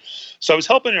for it. So I was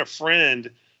helping a friend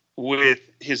with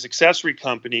his accessory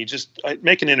company, just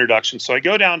make an introduction. So I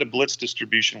go down to Blitz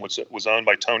Distribution, which was owned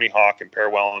by Tony Hawk and Per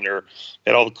Wellender.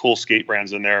 They had all the cool skate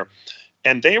brands in there.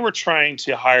 And they were trying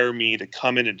to hire me to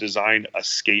come in and design a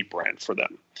skate brand for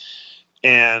them.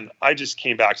 And I just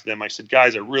came back to them. I said,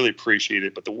 guys, I really appreciate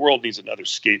it, but the world needs another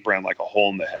skate brand like a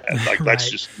hole in the head. Like that's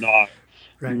just not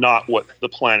what the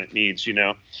planet needs, you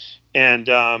know? And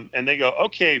they go,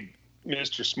 okay,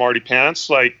 Mr. Smarty Pants,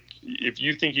 like, if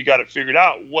you think you got it figured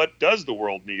out, what does the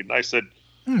world need? And I said,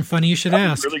 funny you should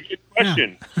ask. Really good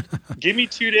question. Yeah. Give me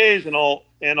 2 days and I'll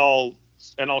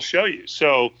show you.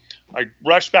 So I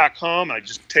rush back home. I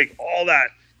just take all that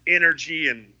energy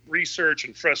and research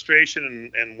and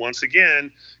frustration and once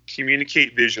again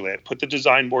communicate visually. I put the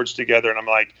design boards together, and I'm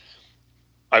like,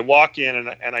 I walk in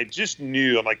and I just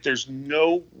knew, I'm like, there's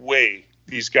no way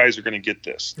these guys are going to get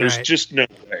this. There's just no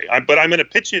way. But I'm going to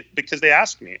pitch it because they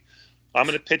asked me. I'm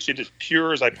going to pitch it as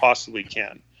pure as I possibly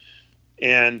can.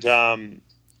 And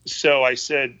so I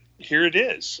said, here it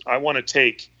is. I want to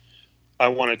take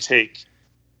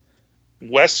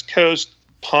West Coast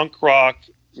punk rock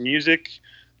music,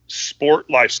 sport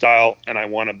lifestyle, and I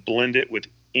want to blend it with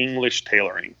English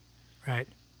tailoring. Right.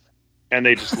 And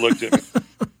they just looked at me.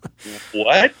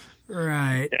 What?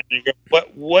 Right. And they go,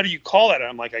 what do you call that? And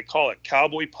I'm like, I call it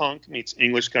cowboy punk meets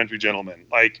English country gentleman.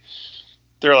 Like,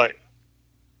 they're like,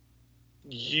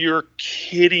 you're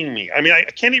kidding me. I mean, I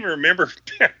can't even remember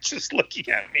just looking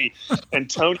at me and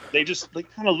Tony. They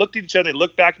kind of looked at each other. They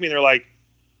looked back at me and they're like,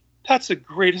 that's the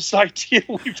greatest idea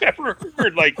we've ever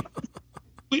heard.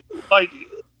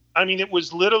 I mean, it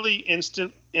was literally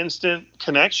instant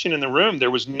connection in the room.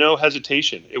 There was no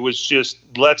hesitation. It was just,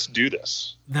 let's do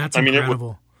this. That's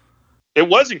incredible. It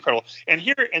was incredible. And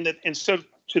so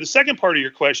to the second part of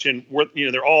your question, where, you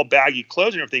know, they're all baggy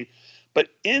clothes and everything, but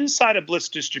inside of Blitz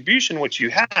Distribution, what you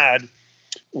had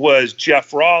was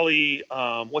Jeff Raleigh.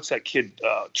 What's that kid?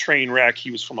 Trainwreck.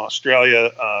 He was from Australia.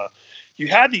 You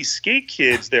had these skate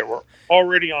kids that were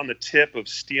already on the tip of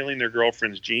stealing their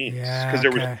girlfriend's jeans because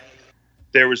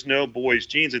there was no boys'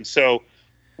 jeans. And so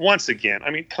once again,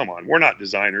 I mean, come on, we're not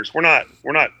designers. We're not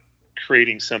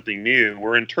creating something new.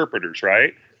 We're interpreters,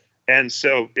 right? And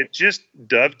so it just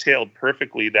dovetailed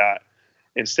perfectly that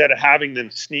instead of having them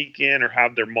sneak in or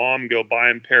have their mom go buy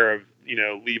them a pair of, you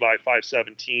know, Levi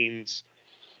 517s,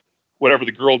 whatever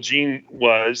the girl jean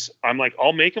was, I'm like,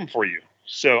 I'll make them for you.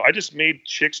 So I just made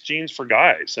chicks jeans for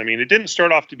guys. I mean, it didn't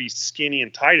start off to be skinny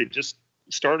and tight. It just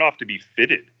started off to be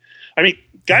fitted. I mean,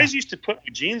 guys used to put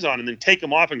jeans on and then take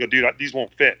them off and go, dude, these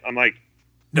won't fit. I'm like,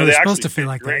 no, they're supposed to fit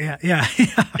like that. Yeah.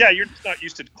 Yeah. You're just not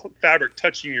used to fabric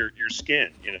touching your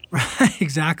skin, you know? Right,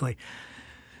 exactly.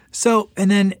 So, and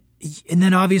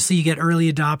then obviously you get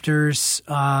early adopters,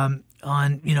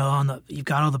 you've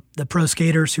got all the pro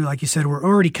skaters who, like you said, were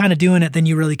already kind of doing it. Then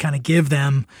you really kind of give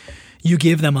them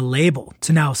a label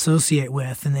to now associate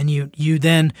with. And then you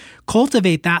then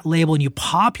cultivate that label and you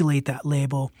populate that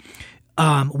label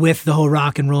with the whole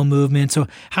rock and roll movement. So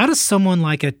how does someone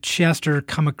like a Chester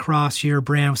come across your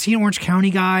brand? Was he an Orange County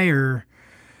guy or?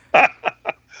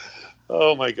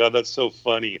 Oh my God, that's so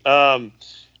funny.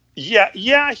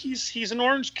 Yeah, he's in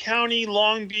Orange County,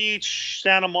 Long Beach,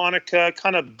 Santa Monica,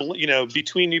 kind of, you know,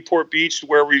 between Newport Beach,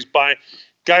 where he's buying.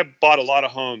 Guy bought a lot of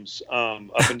homes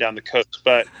up and down the coast,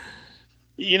 but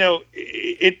you know,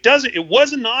 it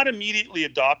was not immediately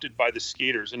adopted by the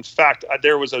skaters. In fact,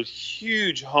 there was a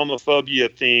huge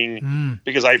homophobia thing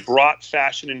because I brought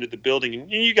fashion into the building,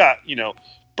 and you got, you know,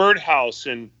 Birdhouse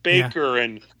and Baker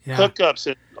and Hookups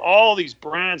and all these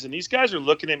brands, and these guys are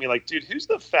looking at me like, dude, who's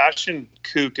the fashion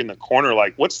kook in the corner?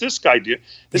 Like, what's this guy do?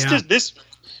 This,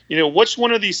 you know, which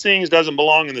one of these things doesn't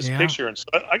belong in this picture? And so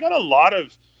I got a lot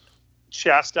of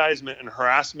chastisement and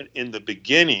harassment in the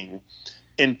beginning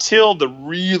until the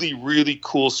really, really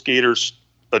cool skaters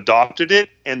adopted it,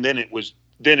 and then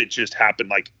it just happened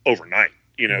like overnight,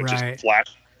 you know, just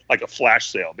like a flash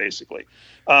sale, basically.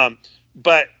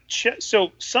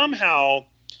 So somehow,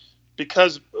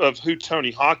 because of who Tony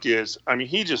Hawk is, I mean,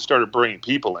 he just started bringing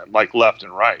people in like left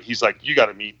and right. He's like, you got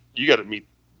to meet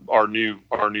our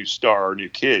new star, our new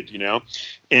kid, you know?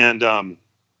 And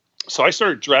so I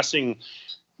started dressing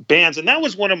bands, and that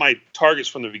was one of my targets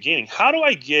from the beginning. How do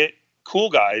I get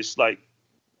cool guys like,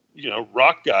 you know,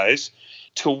 rock guys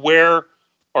to wear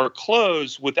our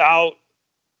clothes without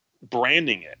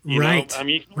branding it? You know? I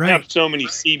mean, you have so many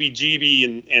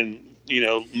CBGB and you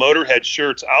know, Motorhead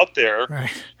shirts out there.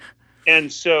 Right.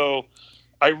 And so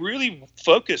I really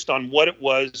focused on what it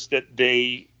was that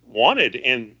they wanted.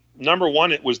 And number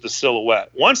one, it was the silhouette.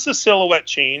 Once the silhouette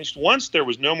changed, once there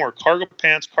was no more cargo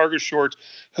pants, cargo shorts,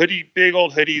 big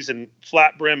old hoodies and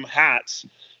flat brim hats,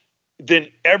 then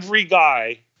every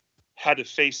guy had to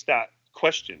face that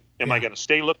question. Am I going to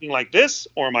stay looking like this,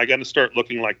 or am I going to start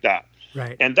looking like that?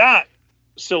 Right. And that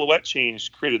silhouette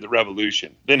change created the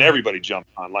revolution. Then everybody jumped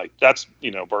on. Like that's,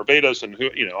 Barbados and who,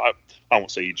 I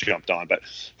won't say he jumped on, but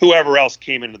whoever else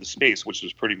came into the space, which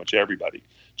was pretty much everybody,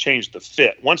 changed the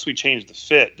fit. Once we changed the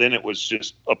fit, then it was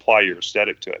just apply your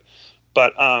aesthetic to it.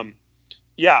 But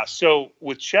so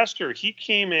with Chester, he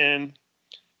came in,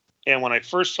 and when I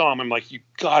first saw him, I'm like, you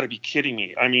got to be kidding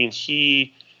me. I mean,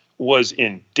 he was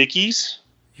in Dickies.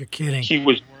 You're kidding. He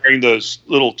was wearing those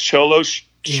little cholo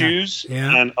shoes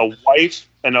and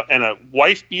a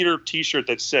wife beater T-shirt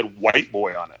that said "White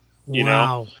Boy" on it. You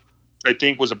know, I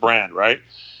think was a brand, right?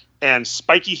 And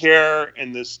spiky hair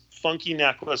and this funky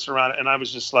necklace around it, and I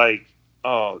was just like,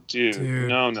 "Oh, dude.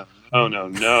 No.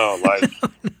 Like,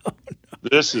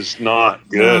 this is not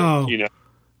good." No. You know,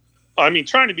 I mean,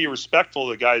 trying to be respectful of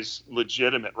the guy's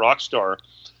legitimate rock star,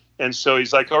 and so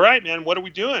he's like, "All right, man, what are we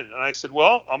doing?" And I said,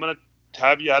 "Well, I'm gonna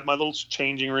have you at my little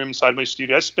changing room inside my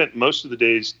studio." I spent most of the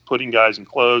days putting guys in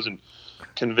clothes and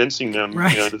convincing them,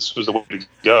 this was the way to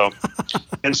go.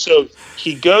 And so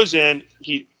he goes in,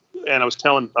 and I was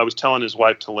telling his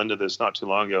wife, Talinda, this not too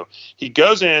long ago. He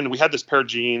goes in, we had this pair of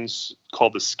jeans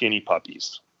called the Skinny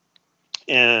Puppies.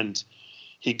 And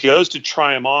he goes to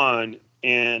try them on,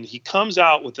 and he comes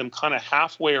out with them kind of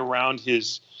halfway around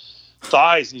his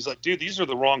thighs. And he's like, dude, these are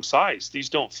the wrong size. These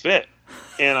don't fit.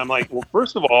 And I'm like, well,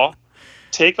 first of all,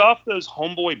 take off those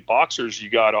homeboy boxers you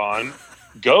got on,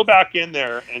 go back in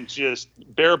there and just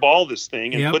bare ball this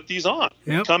thing and put these on.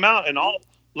 Come out and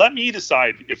let me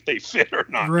decide if they fit or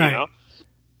not. Right. You know?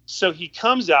 So he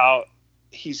comes out,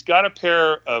 he's got a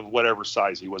pair of whatever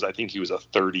size he was. I think he was a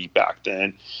 30 back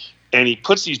then. And he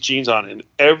puts these jeans on, and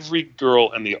every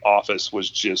girl in the office was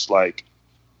just like,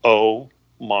 oh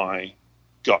my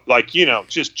God. Like,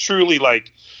 just truly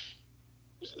like,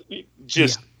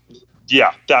 just,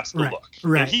 that's the look.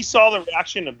 Right. And he saw the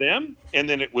reaction of them, and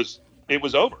then it was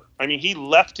over. I mean, he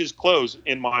left his clothes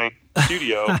in my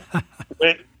studio,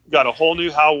 got a whole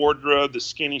new Hal wardrobe, the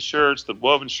skinny shirts, the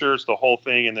woven shirts, the whole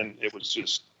thing. And then it was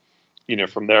just,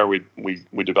 from there we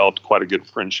developed quite a good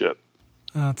friendship.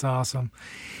 That's awesome.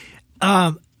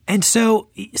 And so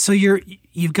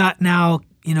you've got now,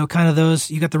 kind of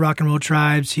those, you got the Rock and Roll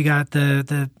Tribes, you got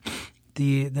the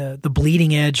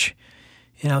Bleeding Edge,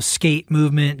 skate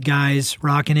movement guys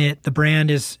rocking it. The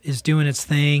brand is doing its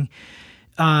thing.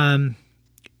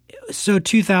 So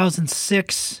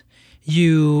 2006,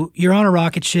 you're on a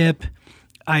rocket ship.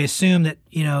 I assume that,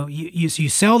 you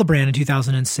sell the brand in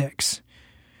 2006.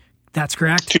 That's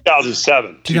correct?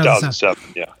 2007.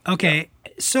 Yeah. Okay. Yeah.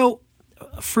 So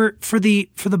for the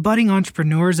budding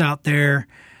entrepreneurs out there,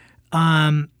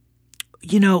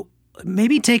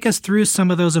 maybe take us through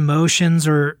some of those emotions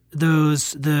or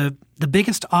the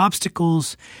biggest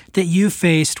obstacles that you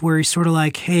faced where you're sort of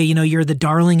like, hey, you're the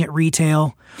darling at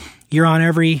retail. You're on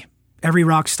every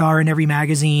rock star in every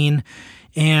magazine.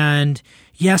 And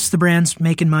yes, the brand's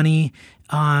making money.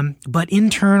 But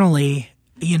internally,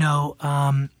 there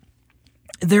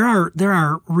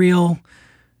are real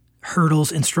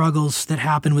hurdles and struggles that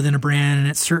happen within a brand. And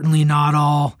it's certainly not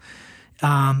all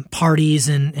parties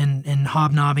and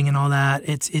hobnobbing and all that.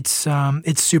 It's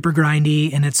super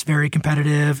grindy, and it's very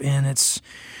competitive, and it's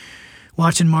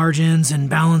watching margins and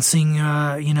balancing,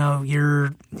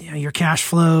 your cash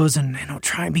flows, and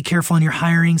try and be careful on your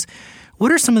hirings.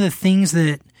 What are some of the things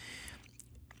that,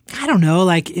 I don't know,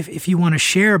 like if you want to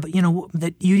share, but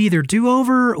that you'd either do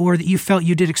over or that you felt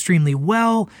you did extremely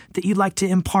well that you'd like to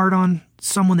impart on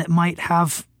someone that might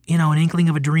have, an inkling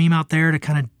of a dream out there to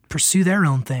kind of pursue their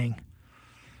own thing?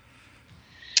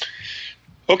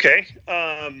 Okay.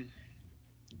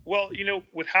 Well,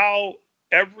 with how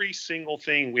every single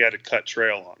thing we had to cut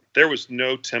trail on, there was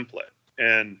no template.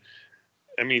 And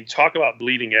I mean, talk about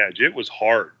bleeding edge. It was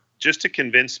hard just to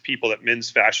convince people that men's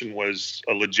fashion was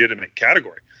a legitimate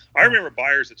category. I remember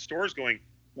buyers at stores going,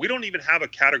 we don't even have a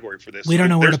category for this. We don't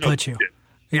know where to put you.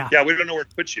 Yeah. Yeah. We don't know where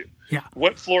to put you. Yeah.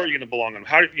 What floor are you going to belong on?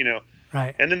 How do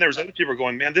Right. And then there was other people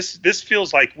going, man, this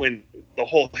feels like when the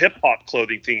whole hip hop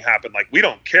clothing thing happened. Like, we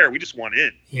don't care. We just want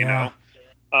in,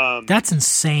 That's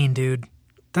insane, dude.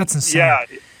 That's insane. Yeah.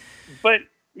 But,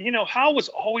 Hal was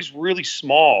always really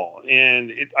small,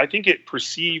 and I think it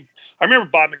perceived, I remember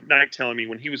Bob McKnight telling me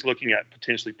when he was looking at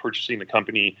potentially purchasing the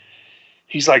company,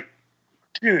 he's like,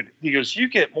 dude, he goes, you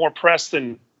get more press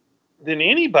than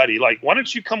anybody. Like, why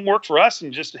don't you come work for us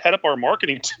and just head up our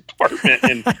marketing department?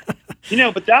 And,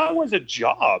 but that was a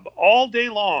job all day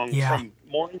long. From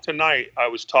morning to night. I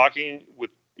was talking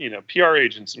with, PR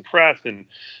agents and press and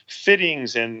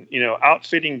fittings and,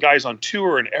 outfitting guys on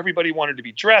tour, and everybody wanted to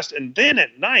be dressed. And then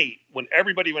at night, when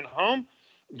everybody went home,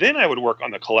 Then I would work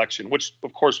on the collection, which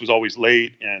of course was always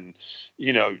late and,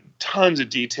 tons of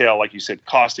detail, like you said,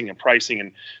 costing and pricing.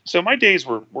 And so my days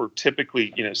were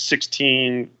typically,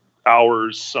 16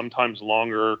 hours, sometimes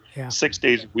longer, 6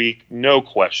 days a week, no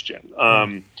question.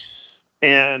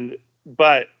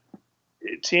 But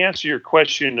to answer your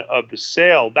question of the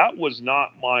sale, that was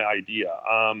not my idea.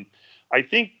 I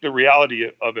think the reality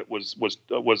of it was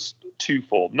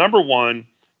twofold. Number one,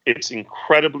 it's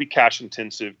incredibly cash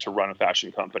intensive to run a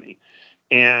fashion company.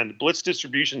 And Blitz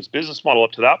Distribution's business model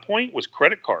up to that point was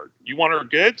credit card. You want our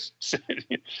goods?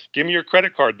 Give me your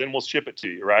credit card, then we'll ship it to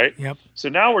you, right? Yep. So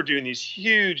now we're doing these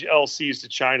huge LCs to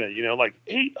China, like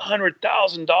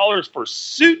 $800,000 for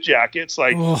suit jackets.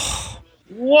 Like,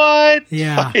 what?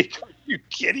 Yeah. Like, are you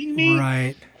kidding me?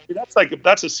 Right.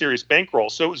 That's a serious bankroll.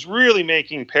 So it was really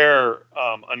making Pear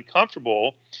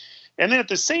uncomfortable. And then at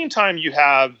the same time, you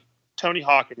have Tony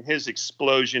Hawk and his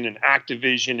explosion and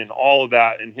Activision and all of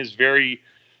that, and his very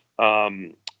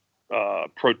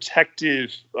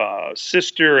protective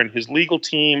sister and his legal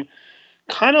team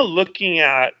kind of looking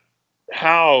at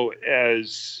how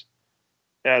as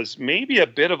maybe a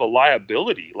bit of a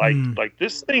liability, like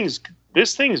this thing's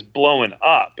blowing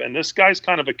up, and this guy's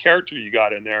kind of a character you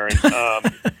got in there, and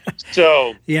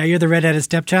so yeah, you're the redheaded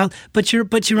stepchild, but you're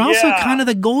also kind of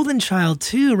the golden child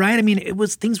too, right? I mean,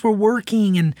 things were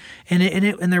working, and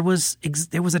there was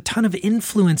a ton of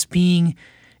influence being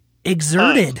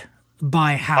exerted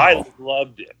by Hal. I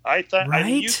loved it. I thought, right? I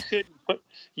mean, you couldn't put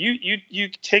you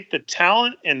take the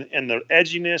talent and the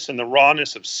edginess and the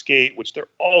rawness of skate, which they're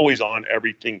always on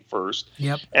everything first.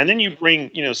 Yep. And then you bring,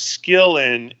 skill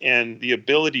in and the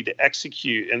ability to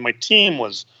execute. And my team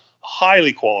was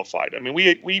highly qualified. I mean,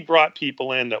 we brought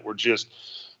people in that were just,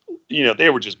 they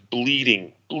were just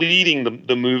bleeding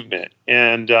the movement.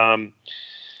 And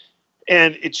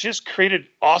it just created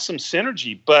awesome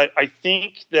synergy. But I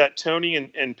think that Tony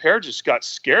and Pear just got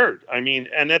scared. I mean,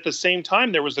 and at the same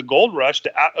time, there was the gold rush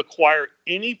to acquire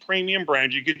any premium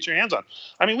brand you get your hands on.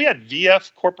 I mean, we had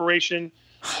VF Corporation,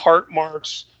 Heart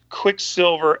Marks,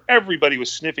 Quicksilver. Everybody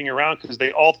was sniffing around because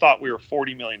they all thought we were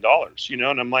 $40 million,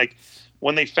 And I'm like,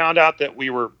 when they found out that we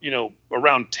were,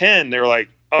 around 10, they were like,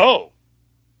 oh,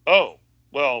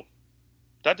 well,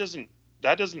 that doesn't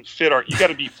fit you got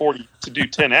to be 40 to do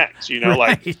 10X, right.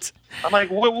 Like, I'm like,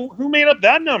 who made up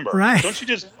that number? Right. Don't you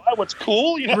just buy what's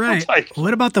cool? Right. It's like,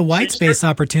 what about the white space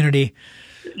opportunity?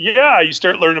 Yeah. You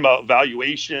start learning about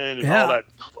valuation and all that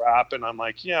crap. And I'm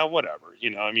like, yeah, whatever.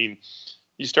 I mean,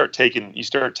 you start taking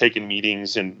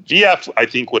meetings, and VF, I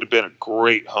think, would have been a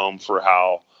great home for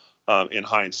Hal in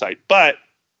hindsight. But,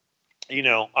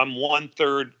 I'm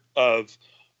 1/3 of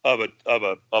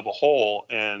a whole,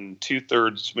 and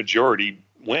 2/3 majority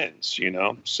wins,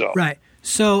 so. Right.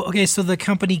 So, okay. So the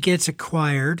company gets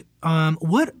acquired. Having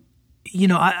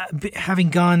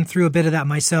gone through a bit of that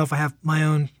myself, I have my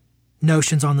own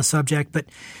notions on the subject, but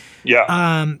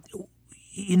yeah.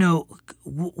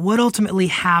 What ultimately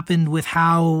happened with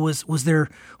how was there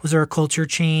a culture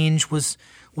change? Was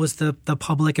the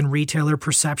public and retailer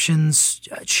perceptions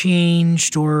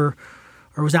changed, or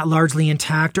was that largely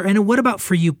intact? And what about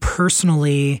for you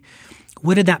personally?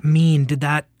 What did that mean? Did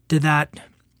that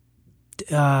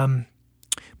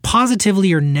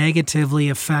positively or negatively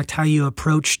affect how you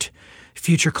approached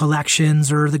future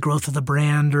collections or the growth of the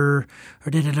brand, or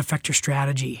did it affect your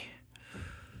strategy?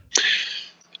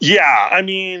 Yeah, I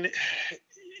mean,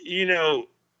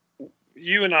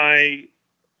 you and I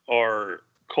are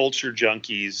culture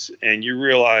junkies, and you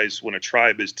realize when a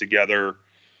tribe is together,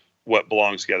 what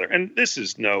belongs together. And this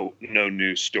is no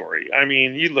new story. I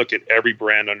mean, you look at every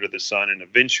brand under the sun, and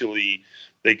eventually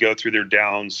they go through their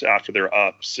downs after their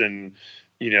ups. And,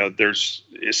 there's,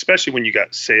 especially when you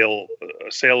got a sale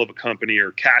of a company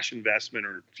or cash investment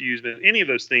or fusement, any of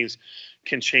those things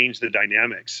can change the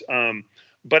dynamics.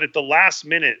 But at the last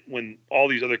minute, when all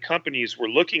these other companies were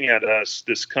looking at us,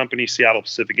 this company, Seattle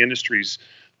Pacific Industries,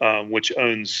 which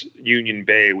owns Union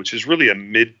Bay, which is really a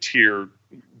mid-tier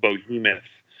behemoth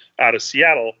out of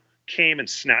Seattle, came and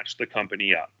snatched the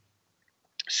company up.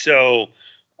 So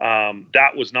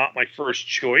that was not my first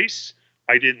choice.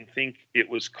 I didn't think it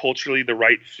was culturally the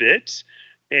right fit.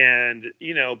 And,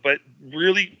 but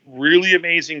really, really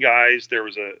amazing guys. There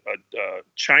was a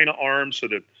China arm, so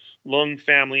the Lung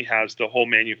family has the whole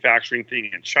manufacturing thing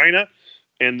in China.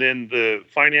 And then the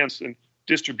finance and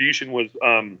distribution was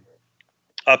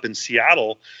up in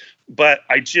Seattle. But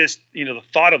I just, the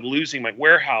thought of losing my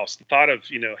warehouse, the thought of,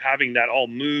 having that all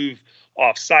move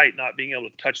off site, not being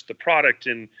able to touch the product.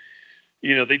 And,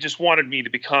 they just wanted me to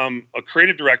become a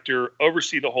creative director,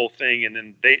 oversee the whole thing. And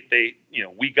then they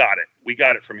we got it. We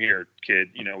got it from here, kid.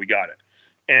 We got it.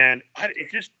 And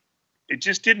it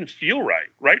just didn't feel right.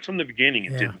 Right from the beginning,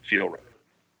 it didn't feel right.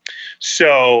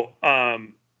 So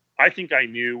I think I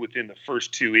knew within the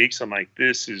first 2 weeks, I'm like,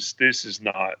 this is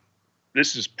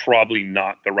probably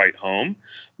not the right home.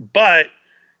 But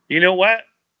you know what?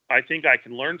 I think I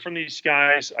can learn from these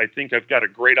guys. I think I've got a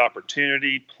great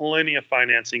opportunity, plenty of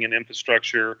financing and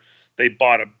infrastructure. They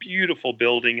bought a beautiful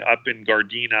building up in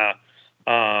Gardena,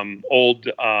 old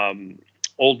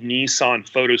Nissan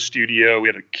photo studio. We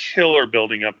had a killer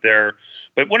building up there.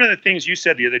 But one of the things you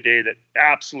said the other day that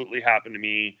absolutely happened to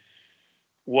me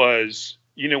was,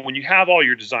 when you have all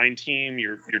your design team,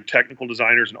 your technical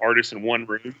designers and artists in one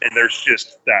room, and there's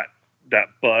just that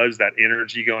buzz, that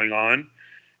energy going on,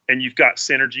 and you've got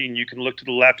synergy, and you can look to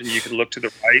the left and you can look to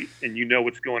the right, and you know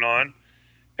what's going on.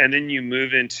 And then you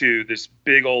move into this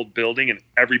big old building and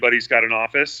everybody's got an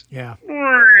office. Yeah.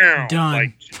 Done.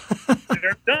 Like,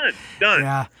 they're done.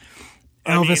 Yeah.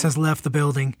 Elvis has left the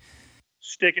building.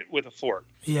 Stick it with a fork.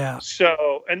 Yeah.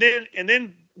 So, and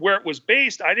then where it was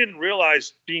based, I didn't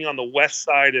realize, being on the west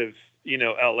side of,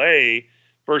 LA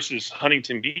versus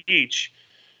Huntington Beach,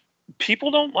 people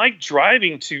don't like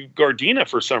driving to Gardena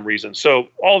for some reason. So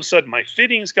all of a sudden my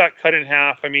fittings got cut in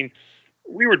half. I mean,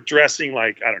 we were dressing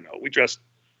like, I don't know, we dressed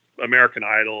American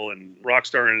Idol and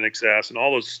Rockstar NXS and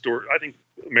all those stores. I think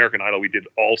American Idol, we did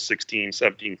all 16,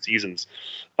 17 seasons.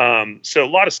 So a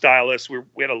lot of stylists. We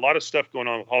had a lot of stuff going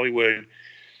on with Hollywood,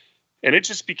 and it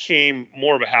just became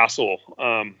more of a hassle.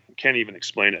 Can't even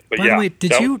explain it. But by the way,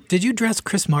 did you dress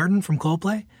Chris Martin from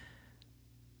Coldplay?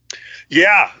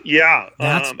 Yeah.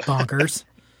 That's bonkers.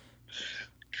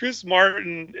 Chris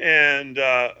Martin and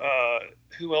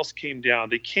who else came down?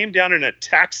 They came down in a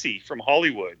taxi from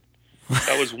Hollywood.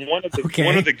 That was one of the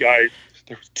one of the guys.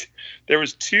 There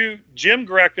was two, Jim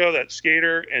Greco, that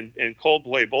skater, and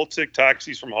Coldplay both took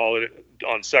taxis from Hollywood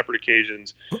on separate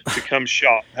occasions to come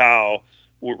shop How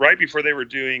right before they were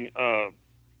doing. I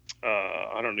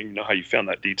don't even know how you found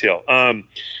that detail.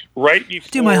 Right before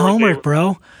do my homework,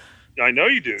 bro. I know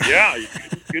you do. Yeah,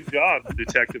 good job,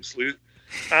 Detective Sleuth.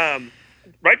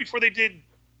 Right before they did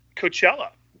Coachella,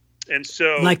 and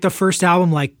so like the first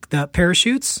album, like the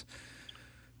Parachutes.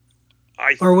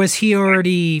 Or was he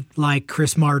already like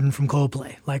Chris Martin from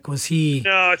Coldplay? Like, was he?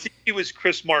 No, I think he was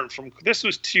Chris Martin this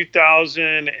was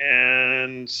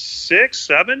 2006,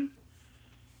 7.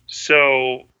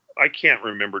 So I can't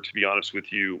remember, to be honest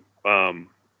with you,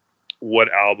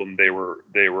 what album they were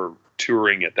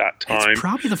touring at that time. It's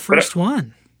probably the first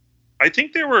one. I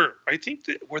think were they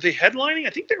headlining? I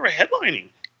think they were headlining.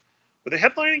 Were they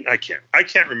headlining? I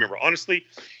can't remember. Honestly,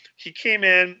 he came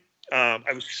in.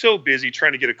 I was so busy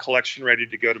trying to get a collection ready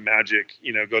to go to Magic,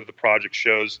 go to the project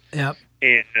shows. Yep.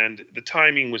 And the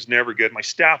timing was never good. My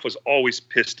staff was always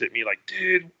pissed at me, like,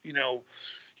 dude, you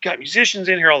got musicians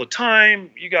in here all the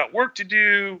time. You got work to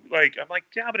do. Like, I'm like,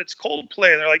 yeah, but it's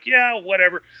Coldplay. And they're like, yeah,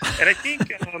 whatever. And I think,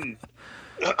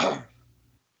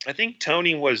 I think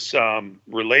Tony was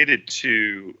related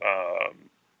to,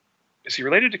 is he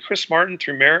related to Chris Martin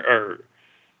through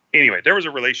anyway, there was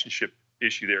a relationship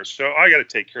issue there. So I got to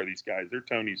take care of these guys. They're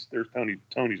Tony's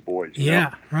boys.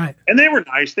 Yeah, right. And they were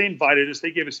nice. They invited us. They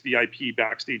gave us VIP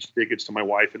backstage tickets to my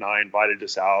wife and I, invited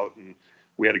us out, and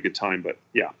we had a good time. But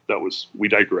yeah, we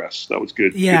digress. That was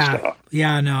good. Yeah. Good stuff.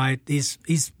 Yeah, no,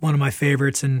 he's one of my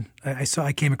favorites, and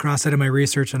I came across that in my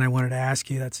research, and I wanted to ask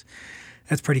you. That's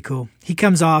pretty cool. He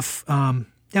comes off,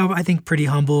 I think pretty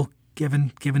humble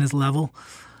given his level.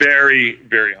 Very,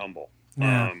 very humble.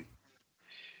 Yeah.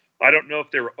 I don't know if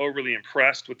they were overly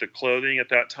impressed with the clothing at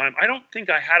that time. I don't think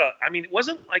it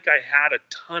wasn't like I had a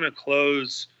ton of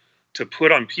clothes to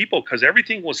put on people because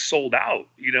everything was sold out.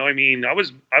 I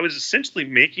was essentially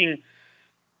making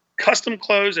custom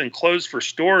clothes and clothes for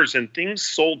stores, and things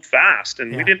sold fast,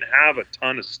 and we didn't have a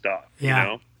ton of stuff.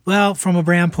 Yeah. Well, from a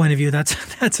brand point of view,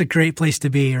 that's a great place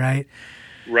to be, right?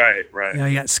 Right.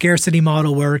 You got scarcity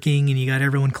model working, and you got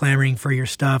everyone clamoring for your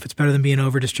stuff. It's better than being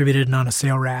over distributed and on a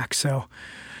sale rack. So.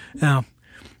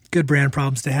 Good brand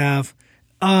problems to have.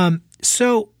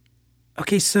 So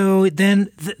then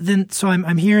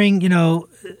I'm hearing,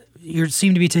 you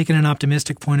seem to be taking an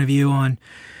optimistic point of view on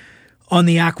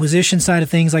the acquisition side of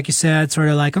things, like you said, sort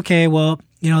of like, okay, well,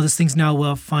 this thing's now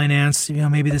well financed.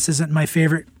 Maybe this isn't my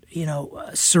favorite,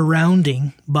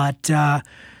 surrounding, but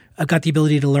I've got the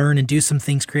ability to learn and do some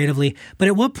things creatively. But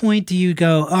at what point do you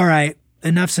go, all right,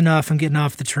 enough's enough, I'm getting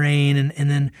off the train,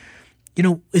 and then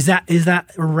is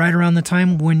that right around the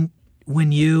time when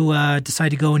you decide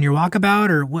to go on your walkabout,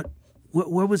 or what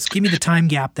was? Give me the time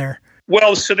gap there.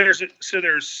 Well, so there's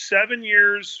 7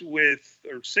 years with,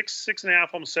 or six and a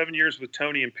half, almost 7 years with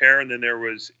Tony and Per, and then there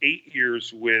was 8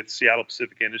 years with Seattle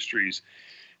Pacific Industries.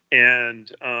 And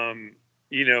in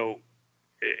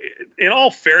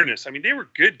all fairness, I mean, they were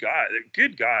good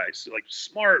guys, like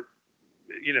smart,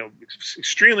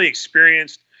 extremely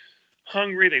experienced,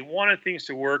 hungry. They wanted things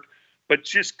to work, but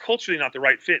just culturally not the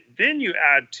right fit. Then you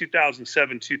add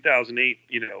 2007, 2008,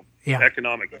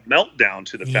 economic meltdown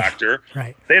to the factor.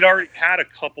 Right. They'd already had a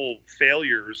couple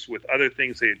failures with other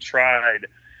things they had tried,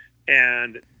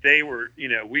 and they were,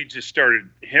 we just started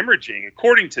hemorrhaging,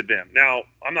 according to them. Now,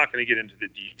 I'm not going to get into the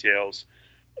details.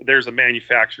 There's a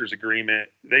manufacturer's agreement.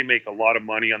 They make a lot of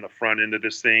money on the front end of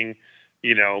this thing,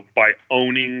 by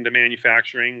owning the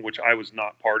manufacturing, which I was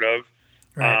not part of.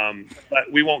 Right. But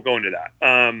we won't go into that.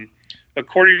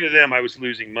 According to them, I was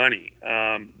losing money.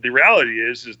 The reality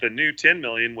is the new 10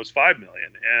 million was 5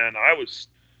 million, and I was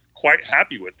quite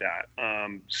happy with that.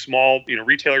 Small,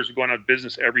 retailers were going out of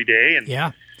business every day,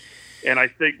 and I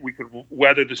think we could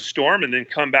weather the storm and then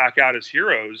come back out as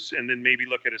heroes, and then maybe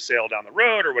look at a sale down the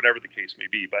road or whatever the case may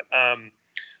be. But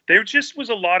there just was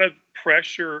a lot of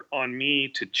pressure on me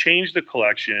to change the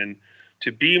collection,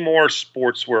 to be more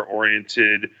sportswear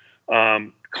oriented.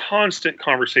 Constant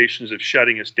conversations of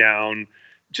shutting us down,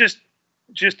 just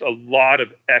a lot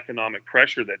of economic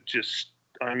pressure that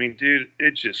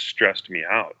it just stressed me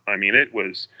out. I mean, it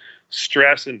was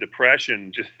stress and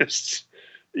depression. Just,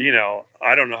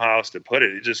 I don't know how else to put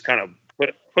it. It just kind of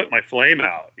put my flame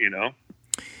out,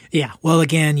 Yeah. Well,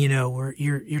 again,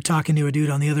 you're talking to a dude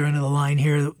on the other end of the line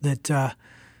here that,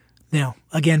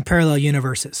 again, parallel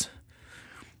universes.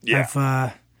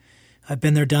 Yeah. I've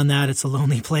been there, done that. It's a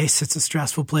lonely place. It's a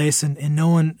stressful place, and no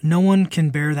one can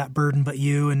bear that burden but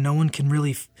you, and no one can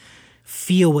really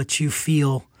feel what you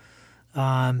feel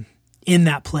in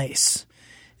that place.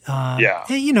 Yeah.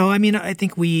 And, I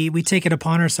think we take it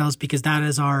upon ourselves because that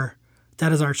is our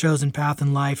chosen path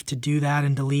in life, to do that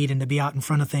and to lead and to be out in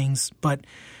front of things. But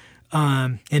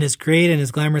and as great and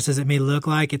as glamorous as it may look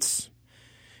like, it's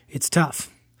tough,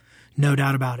 no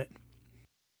doubt about it.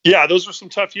 Yeah, those were some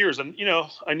tough years. And,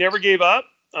 I never gave up.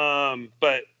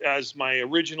 But as my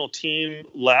original team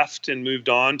left and moved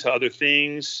on to other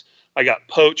things, I got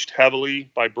poached heavily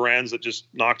by brands that just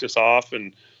knocked us off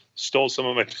and stole some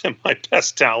of my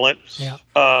best talent. Yeah.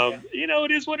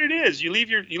 It is what it is. You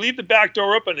leave the back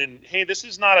door open, and hey, this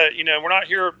is not we're not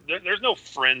here. There's no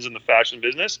friends in the fashion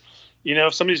business.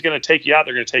 If somebody's going to take you out,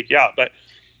 they're going to take you out. But,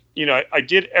 I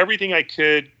did everything I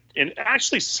could. And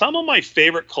actually, some of my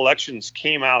favorite collections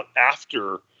came out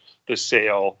after the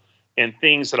sale, and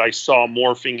things that I saw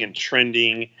morphing and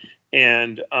trending.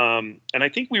 And I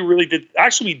think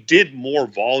we did more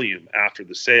volume after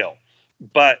the sale,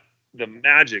 but the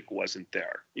magic wasn't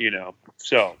there,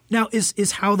 So now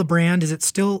is how the brand,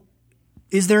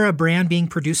 is there a brand being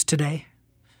produced today?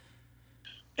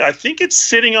 I think it's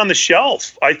sitting on the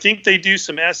shelf. I think they do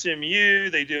some SMU.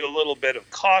 They do a little bit of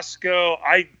Costco.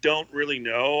 I don't really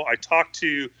know. I talked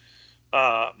to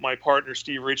my partner,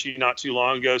 Steve Ritchie, not too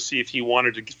long ago, see if he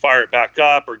wanted to fire it back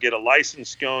up or get a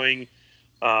license going,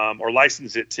 or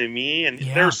license it to me. And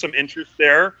there's some interest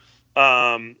there.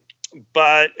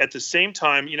 But at the same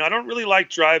time, I don't really like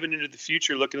driving into the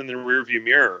future looking in the rearview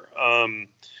mirror.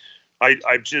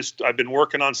 I've been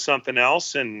working on something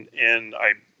else, and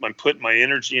I'm putting my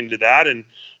energy into that, and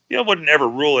wouldn't ever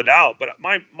rule it out. But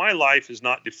my life is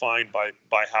not defined by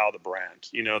how the brand.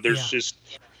 There's just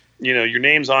your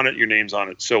name's on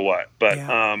it. So what? But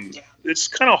it's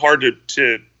kind of hard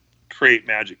to create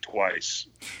magic twice.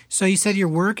 So you said you're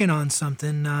working on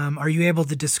something. Are you able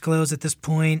to disclose at this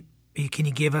point? Can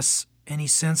you give us any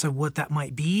sense of what that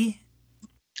might be?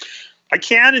 I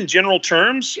can, in general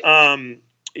terms.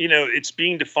 It's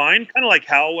being defined, kind of like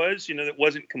Hal was, that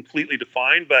wasn't completely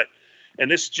defined, and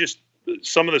this just,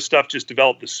 some of the stuff just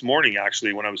developed this morning,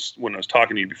 actually, when I was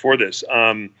talking to you before this.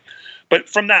 But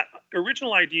from that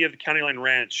original idea of the County Line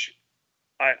Ranch,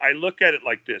 I look at it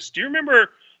like this. Do you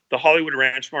remember the Hollywood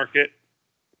Ranch Market?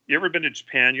 You ever been to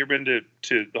Japan? You ever been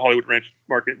to the Hollywood Ranch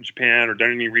Market in Japan, or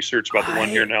done any research about the one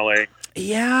here in LA?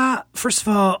 Yeah. First of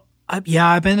all, I've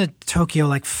been to Tokyo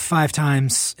like 5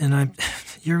 times, and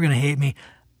you're going to hate me.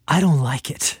 I don't like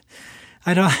it.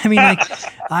 I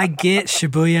get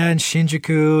Shibuya and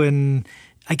Shinjuku, and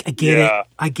I get it.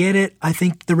 I get it. I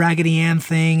think the Raggedy Ann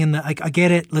thing, and I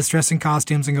get it. Let's dress in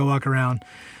costumes and go walk around.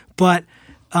 But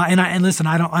and listen,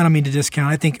 I don't mean to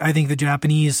discount. I think the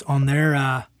Japanese on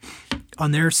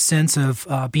their sense of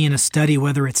being a study,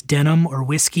 whether it's denim or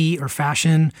whiskey or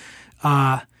fashion,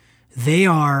 they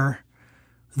are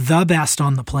the best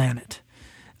on the planet.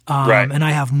 Right. And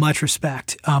I have much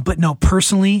respect. But no,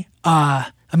 personally,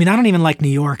 I mean, I don't even like New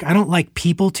York. I don't like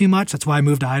people too much. That's why I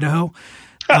moved to Idaho.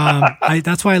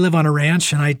 That's why I live on a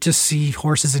ranch, and I just see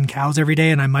horses and cows every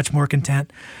day, and I'm much more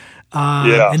content.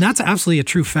 And that's absolutely a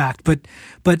true fact.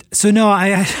 But so no,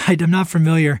 I'm not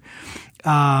familiar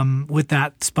with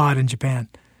that spot in Japan.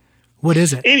 What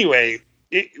is it? Anyway,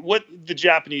 what the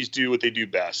Japanese do, what they do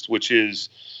best, which is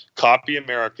copy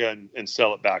America and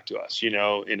sell it back to us, in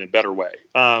a better way.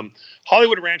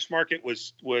 Hollywood Ranch Market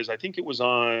was I think it was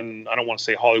on, I don't want to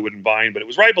say Hollywood and Vine, but it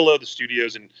was right below the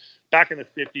studios and back in the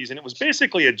 50s. And it was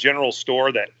basically a general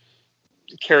store that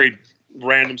carried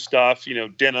random stuff,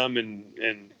 denim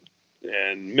and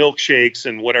milkshakes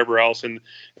and whatever else. And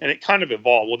it kind of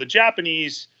evolved. Well, the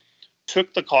Japanese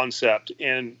took the concept,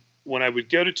 and when I would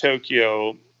go to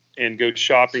Tokyo and go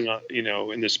shopping,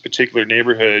 in this particular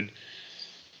neighborhood,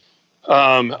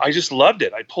 I just loved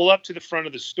it. I'd pull up to the front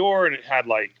of the store, and it had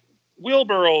like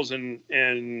wheelbarrows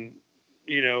and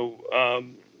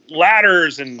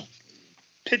ladders and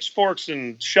pitchforks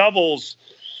and shovels.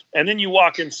 And then you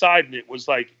walk inside, and it was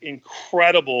like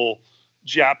incredible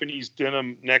Japanese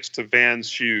denim next to Vans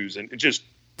shoes. And it just,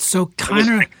 so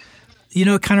kind of,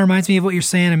 it kind of reminds me of what you're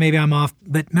saying, and maybe I'm off,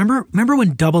 but remember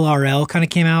when Double RL kind of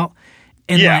came out?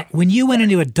 And like, when you went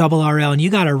into a Double RL and you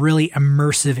got a really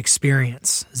immersive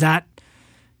experience, is that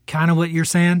kind of what you're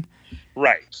saying?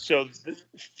 Right. So the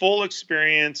full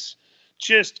experience,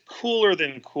 just cooler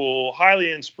than cool,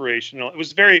 highly inspirational. It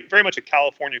was very, very much a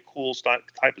California cool type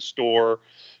of store,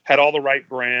 had all the right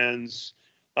brands.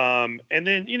 And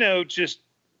then, just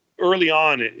early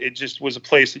on, it just was a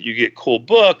place that you get cool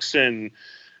books and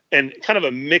kind of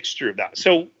a mixture of that.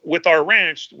 So with our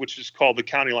ranch, which is called the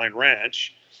County Line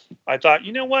Ranch, I thought,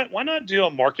 you know what, why not do a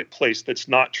marketplace that's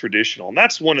not traditional? And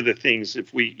that's one of the things,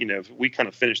 if we kind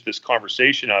of finish this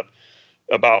conversation up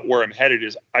about where I'm headed,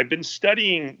 is I've been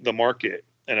studying the market,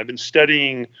 and I've been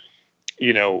studying,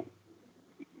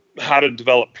 how to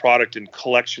develop product and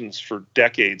collections for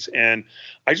decades. And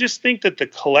I just think that the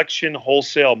collection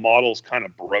wholesale model is kind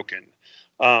of broken.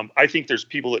 I think there's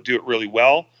people that do it really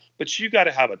well, but you got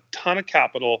to have a ton of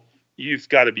capital. You've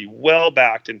got to be well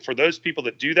backed. And for those people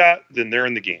that do that, then they're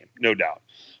in the game, no doubt.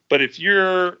 But if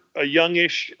you're a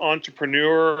youngish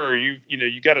entrepreneur, or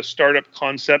you got a startup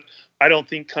concept, I don't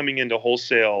think coming into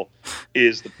wholesale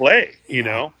is the play,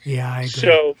 Yeah, I agree.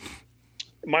 So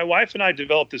my wife and I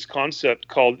developed this concept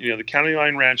called, the County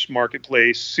Line Ranch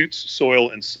Marketplace, Suits, Soil,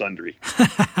 and Sundry.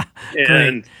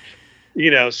 And,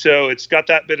 so it's got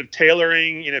that bit of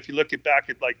tailoring. If you look back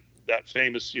at like that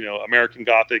famous, American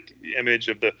Gothic image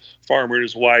of the farmer and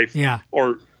his wife, or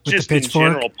with just in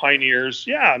general, pioneers.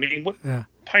 Yeah. I mean,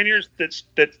 pioneers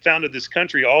that founded this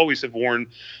country always have worn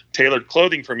tailored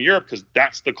clothing from Europe, because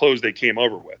that's the clothes they came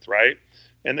over with. Right.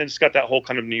 And then it's got that whole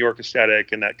kind of New York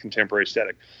aesthetic and that contemporary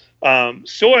aesthetic.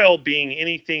 Soil being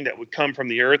anything that would come from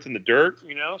the earth and the dirt,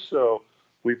 so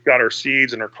we've got our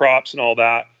seeds and our crops and all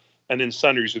that. And then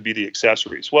sundries would be the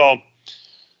accessories. Well,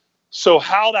 so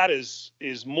how that is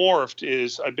morphed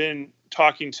is I've been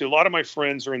talking to a lot of my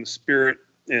friends who are in the spirit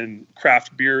and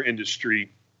craft beer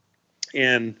industry.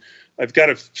 And I've got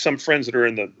some friends that are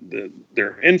in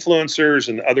they're influencers,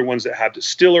 and other ones that have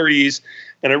distilleries.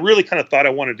 And I really kind of thought I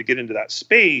wanted to get into that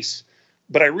space.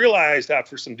 But I realized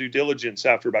after some due diligence,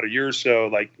 after about a year or so,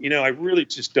 like, I really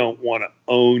just don't want to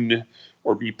own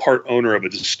or be part owner of a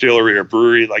distillery or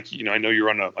brewery. Like, I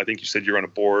know I think you said you're on a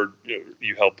board,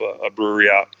 you help a brewery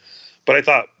out. But I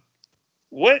thought,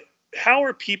 how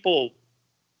are people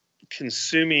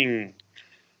consuming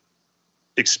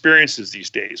experiences these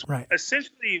days? Right.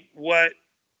 Essentially, what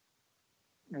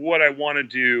I want to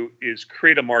do is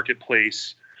create a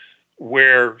marketplace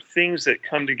where things that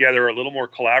come together are a little more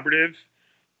collaborative.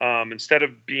 Instead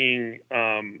of being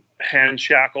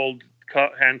handcuffed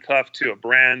to a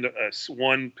brand,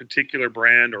 one particular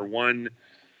brand, or one,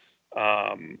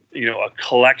 a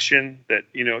collection that,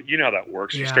 how that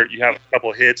works. Yeah. You have a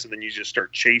couple of hits, and then you just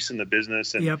start chasing the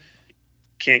business, and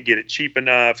can't get it cheap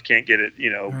enough, can't get it,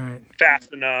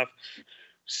 fast enough.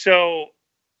 So,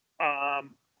 I've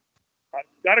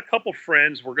got a couple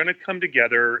friends. We're going to come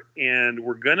together, and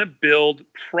we're going to build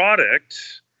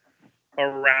product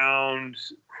around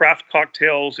craft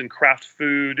cocktails and craft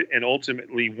food, and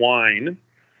ultimately wine.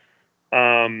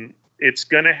 It's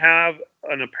going to have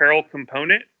an apparel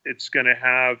component. It's going to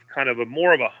have kind of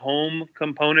more of a home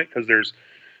component, because there's,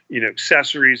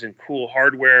 accessories and cool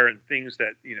hardware and things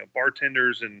that,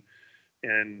 bartenders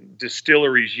and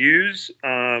distilleries use.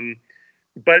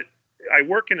 But I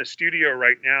work in a studio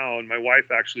right now, and my wife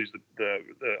actually is the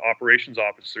operations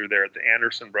officer there at the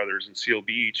Anderson Brothers in Seal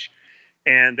Beach.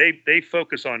 And they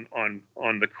focus on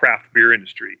the craft beer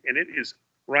industry. And it is,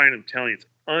 Ryan, I'm telling you, it's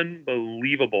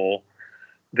unbelievable.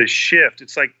 The shift.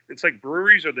 It's like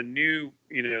breweries are the new,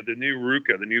 the new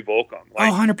Ruka, the new Volcom.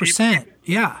 Like 100%.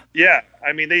 Yeah. Yeah.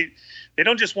 I mean, they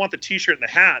don't just want the t-shirt and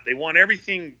the hat. They want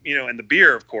everything, and the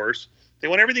beer, of course. They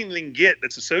want everything they can get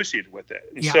that's associated with it.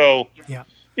 And so,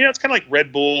 it's kind of like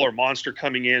Red Bull or Monster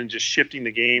coming in and just shifting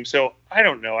the game. So I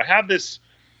don't know. I have this,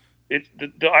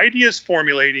 the idea is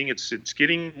formulating. It's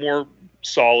getting more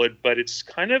solid, but it's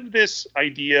kind of this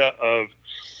idea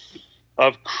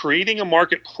of creating a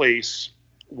marketplace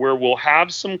where we'll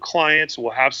have some clients, we'll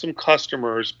have some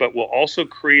customers, but we'll also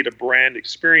create a brand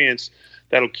experience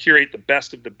that'll curate the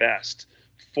best of the best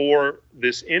for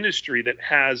this industry that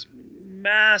has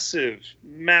massive,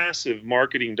 massive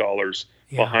marketing dollars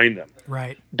behind them.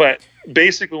 Right. But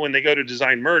basically when they go to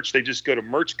design merch, they just go to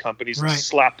merch companies and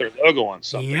slap their logo on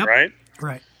something, right?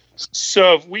 Right.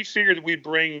 So if we figured that we'd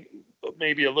bring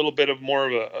maybe a little bit of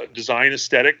more of a design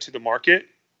aesthetic to the market,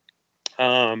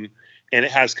 and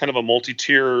it has kind of a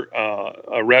multi-tier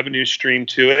a revenue stream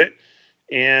to it.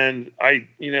 And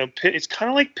it's kind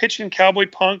of like pitching Cowboy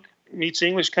Punk meets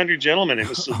English Country Gentleman. It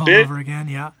was a all bit over again,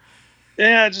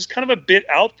 just kind of a bit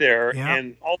out there. Yeah.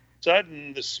 And all of a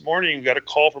sudden this morning, we got a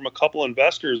call from a couple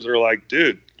investors. They're like,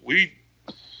 dude, we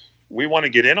want to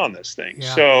get in on this thing.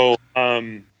 Yeah. So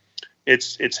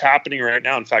it's happening right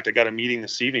now. In fact, I got a meeting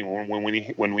this evening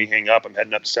when we hang up. I'm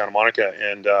heading up to Santa Monica,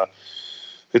 and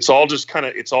it's all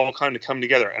kind of come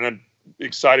together, and I'm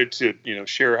excited to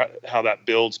share how that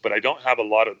builds. But I don't have a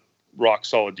lot of rock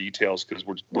solid details because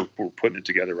we're putting it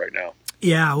together right now.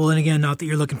 Yeah, well, and again, not that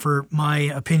you're looking for my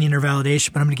opinion or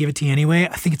validation, but I'm going to give it to you anyway.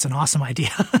 I think it's an awesome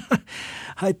idea.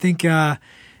 I think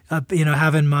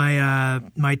having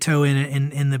my toe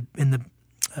in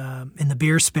the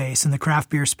beer space, in the craft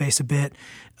beer space a bit.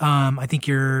 I think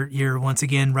you're once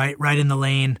again right in the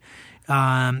lane.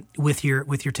 With your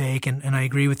take, and I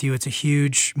agree with you. It's a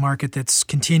huge market that's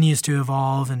continues to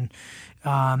evolve, and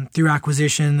through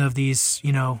acquisition of these,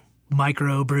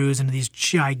 micro brews into these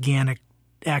gigantic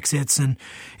exits, and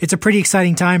it's a pretty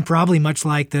exciting time. Probably much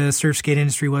like the surf skate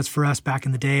industry was for us back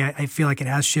in the day. I feel like it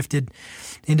has shifted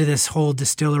into this whole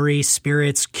distillery,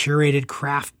 spirits, curated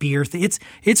craft beer thing.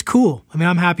 It's cool. I mean,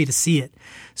 I'm happy to see it.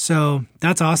 So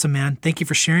that's awesome, man. Thank you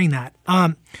for sharing that.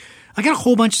 I got a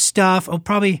whole bunch of stuff.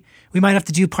 We might have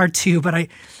to do part 2, but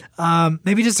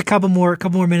maybe just a couple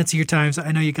more minutes of your time. So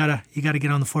I know you gotta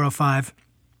get on the 405.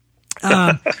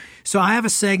 So I have a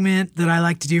segment that I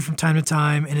like to do from time to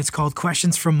time, and it's called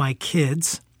Questions from My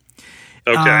Kids.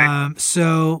 Okay.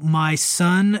 So my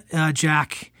son,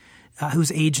 Jack,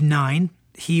 who's age 9,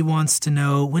 he wants to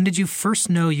know, when did you first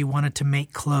know you wanted to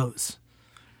make clothes?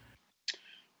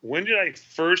 When did I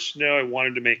first know I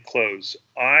wanted to make clothes?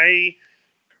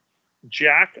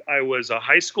 Jack, I was a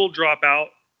high school dropout.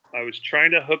 I was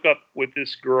trying to hook up with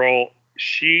this girl.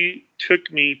 She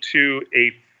took me to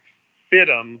a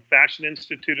FIDM, Fashion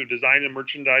Institute of Design and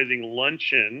Merchandising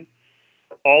luncheon.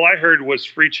 All I heard was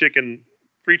free chicken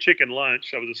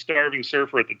lunch. I was a starving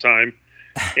surfer at the time.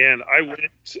 And I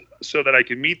went so that I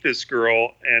could meet this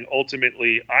girl. And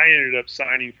ultimately, I ended up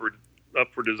signing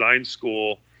up for design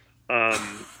school.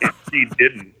 And she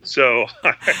didn't. So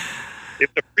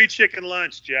it's a free chicken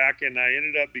lunch, Jack, and I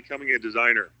ended up becoming a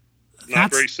designer.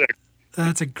 Very sick.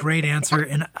 That's a great answer,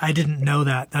 and I didn't know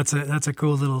that. That's a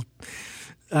cool little.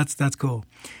 That's cool.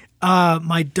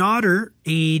 My daughter,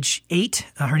 age 8,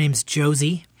 her name's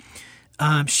Josie.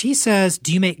 She says,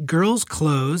 "Do you make girls'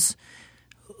 clothes?"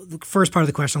 The first part of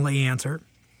the question, I'll let you answer.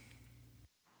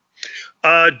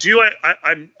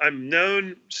 I'm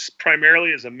known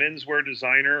primarily as a menswear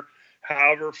designer.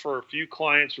 However, for a few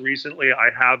clients recently,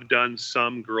 I have done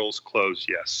some girls' clothes,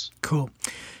 yes. Cool.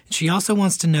 She also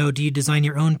wants to know, do you design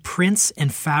your own prints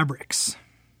and fabrics?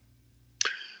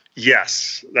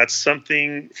 Yes. That's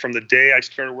something from the day I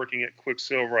started working at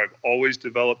Quicksilver. I've always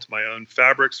developed my own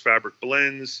fabrics, fabric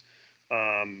blends.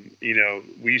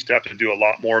 We used to have to do a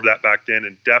lot more of that back then,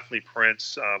 and definitely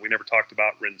prints. We never talked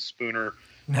about Ren Spooner,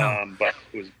 but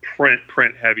it was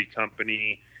print heavy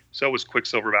company. So was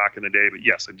Quicksilver back in the day. But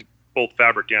yes, I did both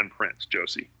fabric and prints,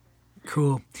 Josie.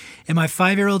 Cool. And my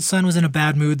 5-year-old son was in a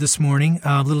bad mood this morning,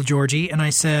 little Georgie, and I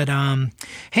said,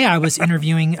 hey, I was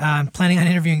planning on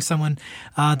interviewing someone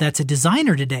that's a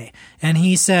designer today. And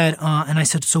he said, and I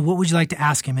said, so what would you like to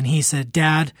ask him? And he said,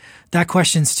 Dad, that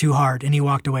question's too hard. And he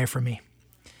walked away from me.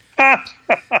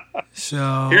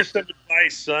 So here's some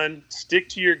advice, son. Stick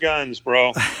to your guns,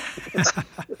 bro.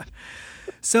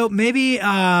 So maybe,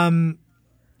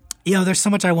 there's so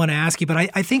much I want to ask you, but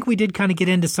I think we did kind of get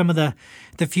into some of the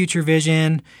future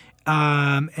vision,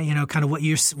 kind of what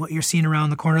you're seeing around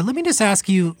the corner. Let me just ask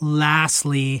you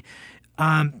lastly,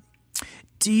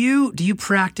 Do you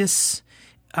practice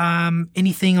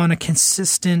anything on a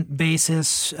consistent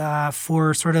basis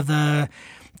for sort of the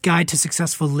guide to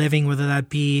successful living, whether that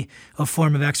be a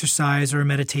form of exercise or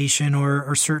meditation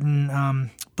or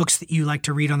certain books that you like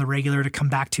to read on the regular to come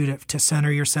back to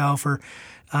center yourself, or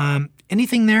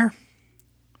anything there?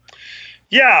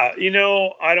 Yeah,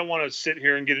 I don't want to sit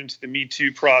here and get into the Me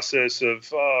Too process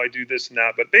of, I do this and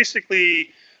that, but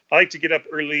basically I like to get up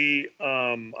early.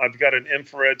 I've got an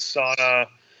infrared sauna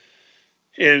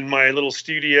in my little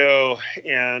studio,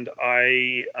 and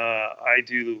I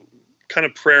do kind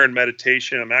of prayer and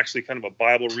meditation. I'm actually kind of a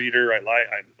Bible reader.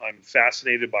 I'm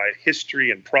fascinated by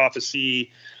history and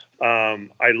prophecy.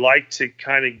 I like to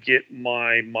kind of get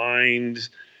my mind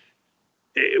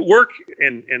work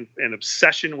and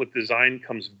obsession with design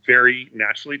comes very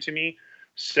naturally to me.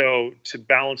 So to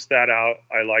balance that out,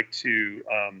 I like to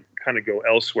kind of go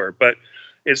elsewhere. But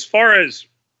as far as,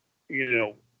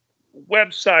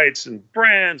 websites and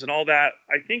brands and all that,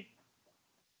 I think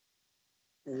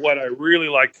what I really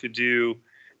like to do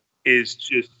is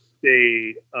just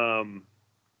stay, I'm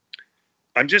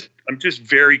just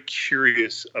very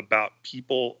curious about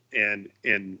people and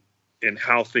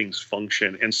how things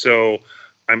function. And so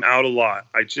I'm out a lot.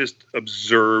 I just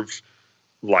observe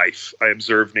life. I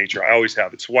observe nature. I always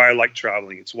have. It's why I like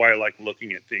traveling. It's why I like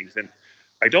looking at things. And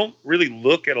I don't really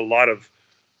look at a lot of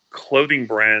clothing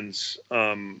brands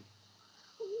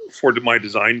for my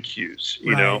design cues,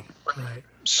 you know? Right.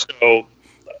 So,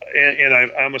 and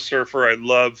I'm a surfer. I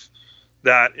love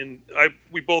that. And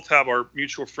we both have our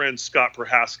mutual friend, Scott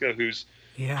Prohaska, who's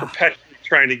perpetually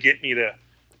trying to get me to,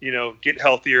 get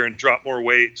healthier and drop more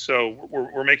weight. So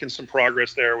we're making some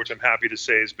progress there, which I'm happy to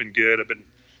say has been good. I've been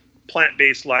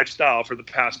plant-based lifestyle for the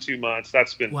past 2 months.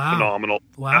 That's been phenomenal.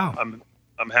 Wow. I'm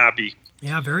happy.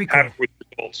 Yeah, very cool. Happy with the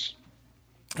results.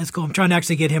 That's cool. I'm trying to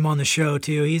actually get him on the show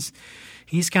too. He's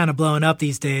kind of blowing up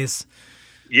these days.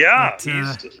 Yeah,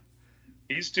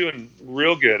 he's doing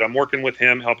real good. I'm working with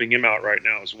him, helping him out right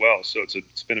now as well. So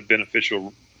it's been a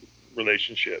beneficial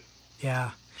relationship.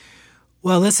 Yeah.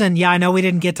 Well, listen, I know we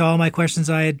didn't get to all my questions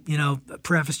I had,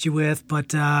 prefaced you with,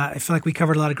 but I feel like we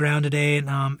covered a lot of ground today.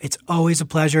 And it's always a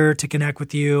pleasure to connect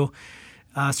with you,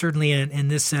 certainly in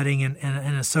this setting and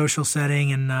in a social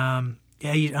setting. And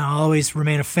I'll always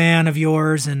remain a fan of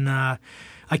yours. And I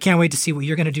can't wait to see what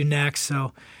you're going to do next.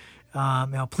 So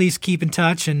please keep in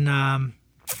touch. And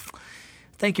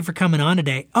thank you for coming on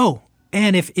today. Oh,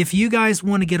 and if you guys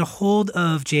want to get a hold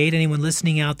of Jade, anyone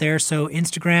listening out there, so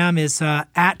Instagram is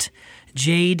at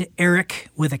Jade Eric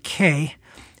with a K,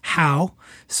 Howe.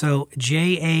 So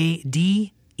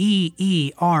JadeErikhowe.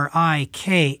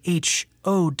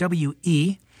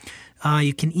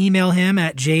 You can email him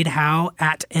at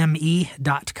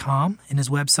jadehowe@me.com and his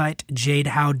website,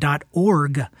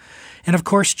 jadehowe.org. And of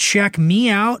course, check me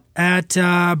out at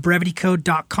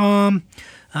brevitycode.com.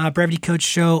 Brevity Code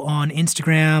Show on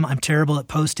Instagram. I'm terrible at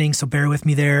posting, so bear with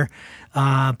me there.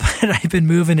 But I've been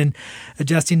moving and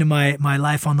adjusting to my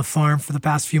life on the farm for the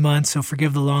past few months, so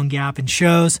forgive the long gap in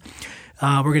shows.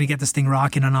 We're going to get this thing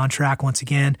rocking and on track once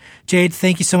again. Jade,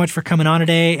 thank you so much for coming on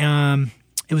today.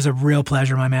 It was a real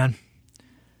pleasure, my man.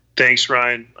 Thanks,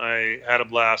 Ryan. I had a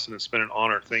blast, and it's been an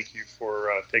honor. Thank you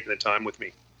for taking the time with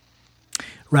me.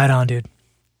 Right on, dude.